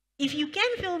 Yeah. If you can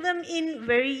fill them in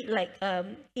very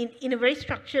in a very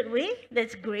structured way,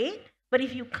 that's great. But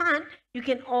if you can't, you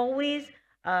can always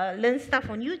learn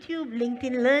stuff on YouTube,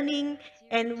 LinkedIn Learning,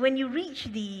 and when you reach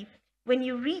the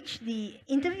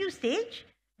interview stage,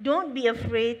 don't be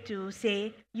afraid to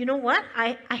say, you know what,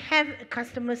 I have a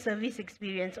customer service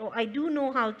experience, or I do know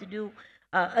how to do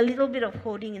a little bit of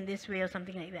coding in this way or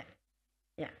something like that.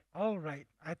 Yeah. All right.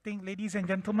 I think, ladies and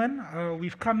gentlemen,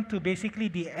 we've come to basically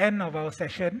the end of our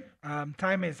session.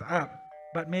 Time is up.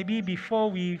 But maybe before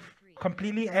we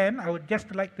completely end, I would just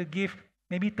like to give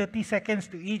maybe 30 seconds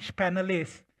to each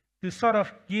panelist to sort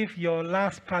of give your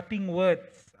last parting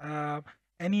words.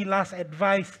 Any last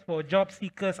advice for job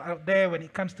seekers out there when it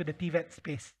comes to the TVET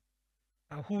space?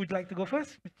 Who would like to go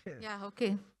first? Yeah,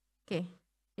 okay.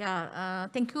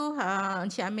 Thank you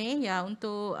Encik Amir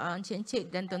untuk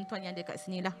encik-encik dan tuan-tuan yang ada kat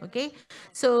sini lah. Okay.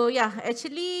 So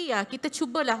actually kita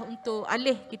cubalah untuk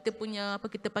alih kita punya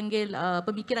kita panggil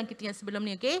pemikiran kita yang sebelum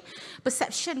ni, okay.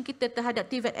 Perception kita terhadap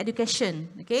TVET education,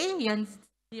 okay, yang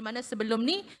di mana sebelum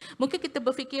ni mungkin kita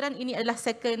berfikiran ini adalah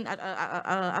second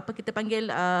kita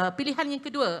panggil pilihan yang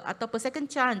kedua ataupun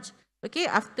second chance. Okay,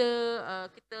 after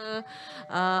kita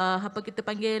kita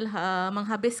panggil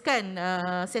menghabiskan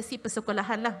sesi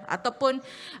persekolahan lah, ataupun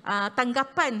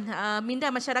tanggapan minda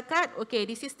masyarakat, okay,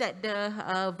 this is that the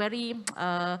very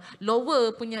lower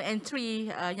punya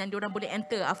entry yang diorang boleh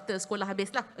enter after sekolah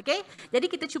habis lah. Okay, jadi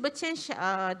kita cuba change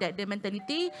that the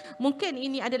mentality. Mungkin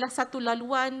ini adalah satu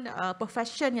laluan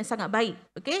profession yang sangat baik,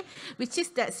 okay, which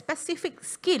is that specific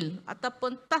skill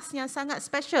ataupun task yang sangat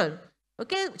special.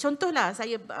 Okey, contohlah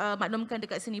saya maklumkan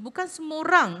dekat sini, bukan semua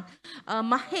orang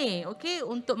mahir, okey,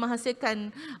 untuk menghasilkan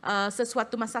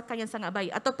sesuatu masakan yang sangat baik,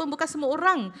 ataupun bukan semua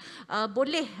orang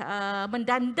boleh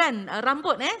mendandan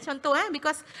rambut, contoh,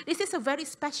 because this is a very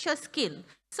special skill.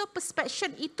 So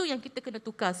perception itu yang kita kena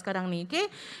tukar sekarang ni,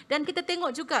 okay? Dan kita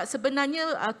tengok juga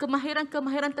sebenarnya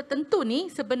kemahiran-kemahiran tertentu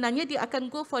ni sebenarnya dia akan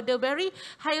go for the very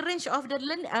high range of the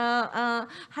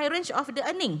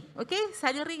earning, okay?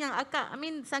 Salary yang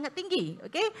sangat tinggi,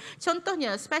 okay?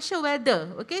 Contohnya special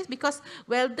welder, okay? Because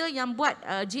welder yang buat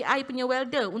GI punya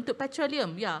welder untuk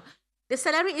petroleum, the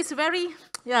salary is very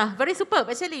superb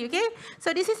actually, okay?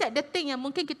 So this is the thing yang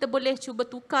mungkin kita boleh cuba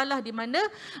tukarlah, di mana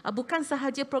bukan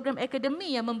sahaja program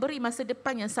akademi yang memberi masa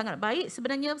depan yang sangat baik.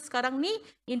 Sebenarnya sekarang ni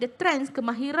in the trends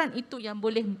kemahiran itu yang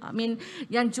boleh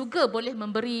yang juga boleh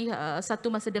memberi satu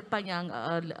masa depan yang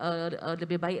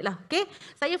lebih baiklah, okay?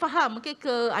 Saya faham, okay,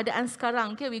 keadaan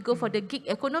sekarang, okay, we go for the gig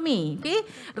economy, okay?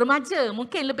 Remaja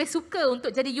mungkin lebih suka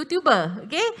untuk jadi YouTuber,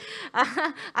 okay?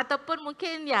 Ataupun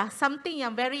mungkin something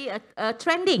yang very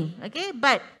trending, okay,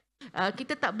 but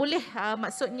kita tak boleh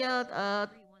maksudnya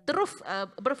terus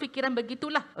berfikiran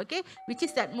begitulah, okay, which is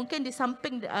that mungkin di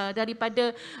samping daripada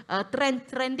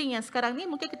trending yang sekarang ni,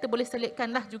 mungkin kita boleh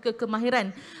selitkanlah juga kemahiran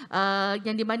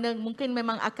yang di mana mungkin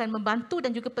memang akan membantu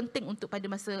dan juga penting untuk pada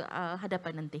masa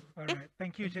hadapan nanti. Okay? Alright,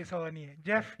 thank you Encik Salwani.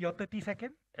 Jeff, your 30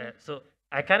 seconds. So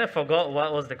I kind of forgot what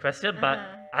was the question, but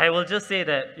I will just say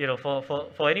that, you know,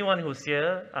 for anyone who's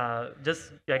here,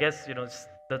 just I guess, you know,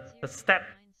 the step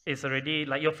is already,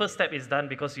 like, your first step is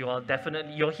done because you're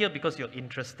here because you're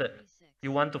interested.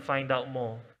 You want to find out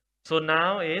more. So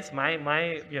now is my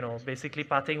you know, basically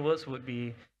parting words would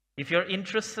be, if you're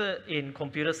interested in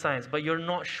computer science but you're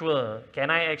not sure,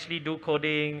 can I actually do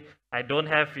coding? I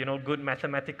don't have, you know, good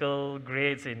mathematical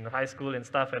grades in high school and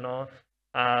stuff and all.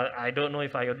 I don't know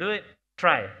if I will do it.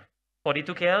 Try.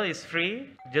 42KL is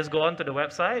free. Just go on to the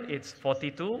website. It's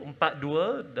 42,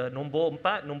 42, the nombor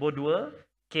 4, nombor 2,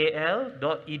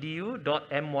 kl.edu.my.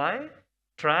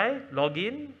 Try,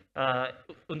 login.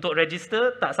 Untuk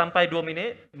register, tak sampai 2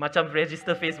 minit. Macam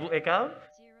register Facebook account.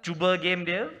 Cuba game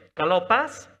dia. Kalau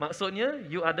pass, maksudnya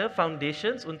you ada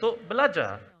foundations untuk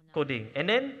belajar coding. And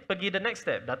then, pergi the next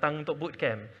step. Datang untuk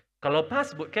bootcamp. Kalau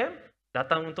pass bootcamp,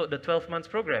 datang untuk the 12 months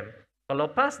program. Kalau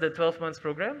pass the 12 months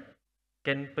program,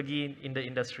 can pergi in the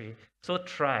industry. So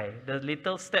try. The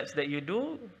little steps that you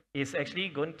do is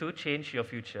actually going to change your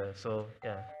future. So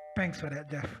yeah. Thanks for that,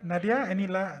 Jeff. Nadia,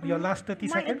 your last 30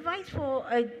 seconds? My advice for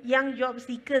young job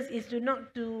seekers is to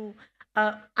not to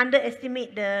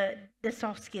underestimate the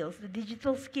soft skills, the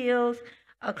digital skills,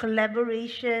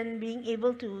 collaboration, being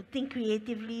able to think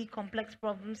creatively, complex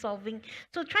problem solving.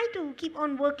 So try to keep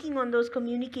on working on those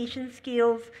communication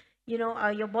skills, you know,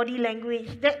 your body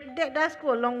language. That does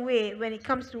go a long way when it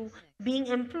comes to being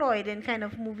employed and kind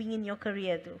of moving in your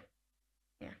career too.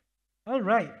 Yeah.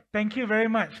 Alright, thank you very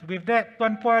much. With that,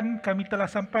 tuan-puan, kami telah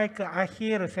sampai ke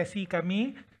akhir sesi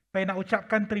kami. Saya nak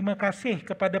ucapkan terima kasih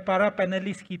kepada para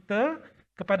panelis kita,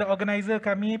 kepada organizer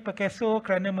kami, Perkeso,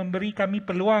 kerana memberi kami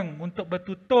peluang untuk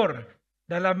bertutur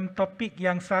dalam topik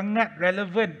yang sangat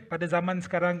relevan pada zaman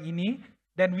sekarang ini.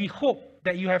 Dan we hope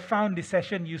that you have found this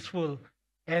session useful.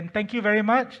 And thank you very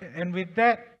much. And with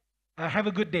that, have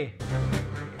a good day.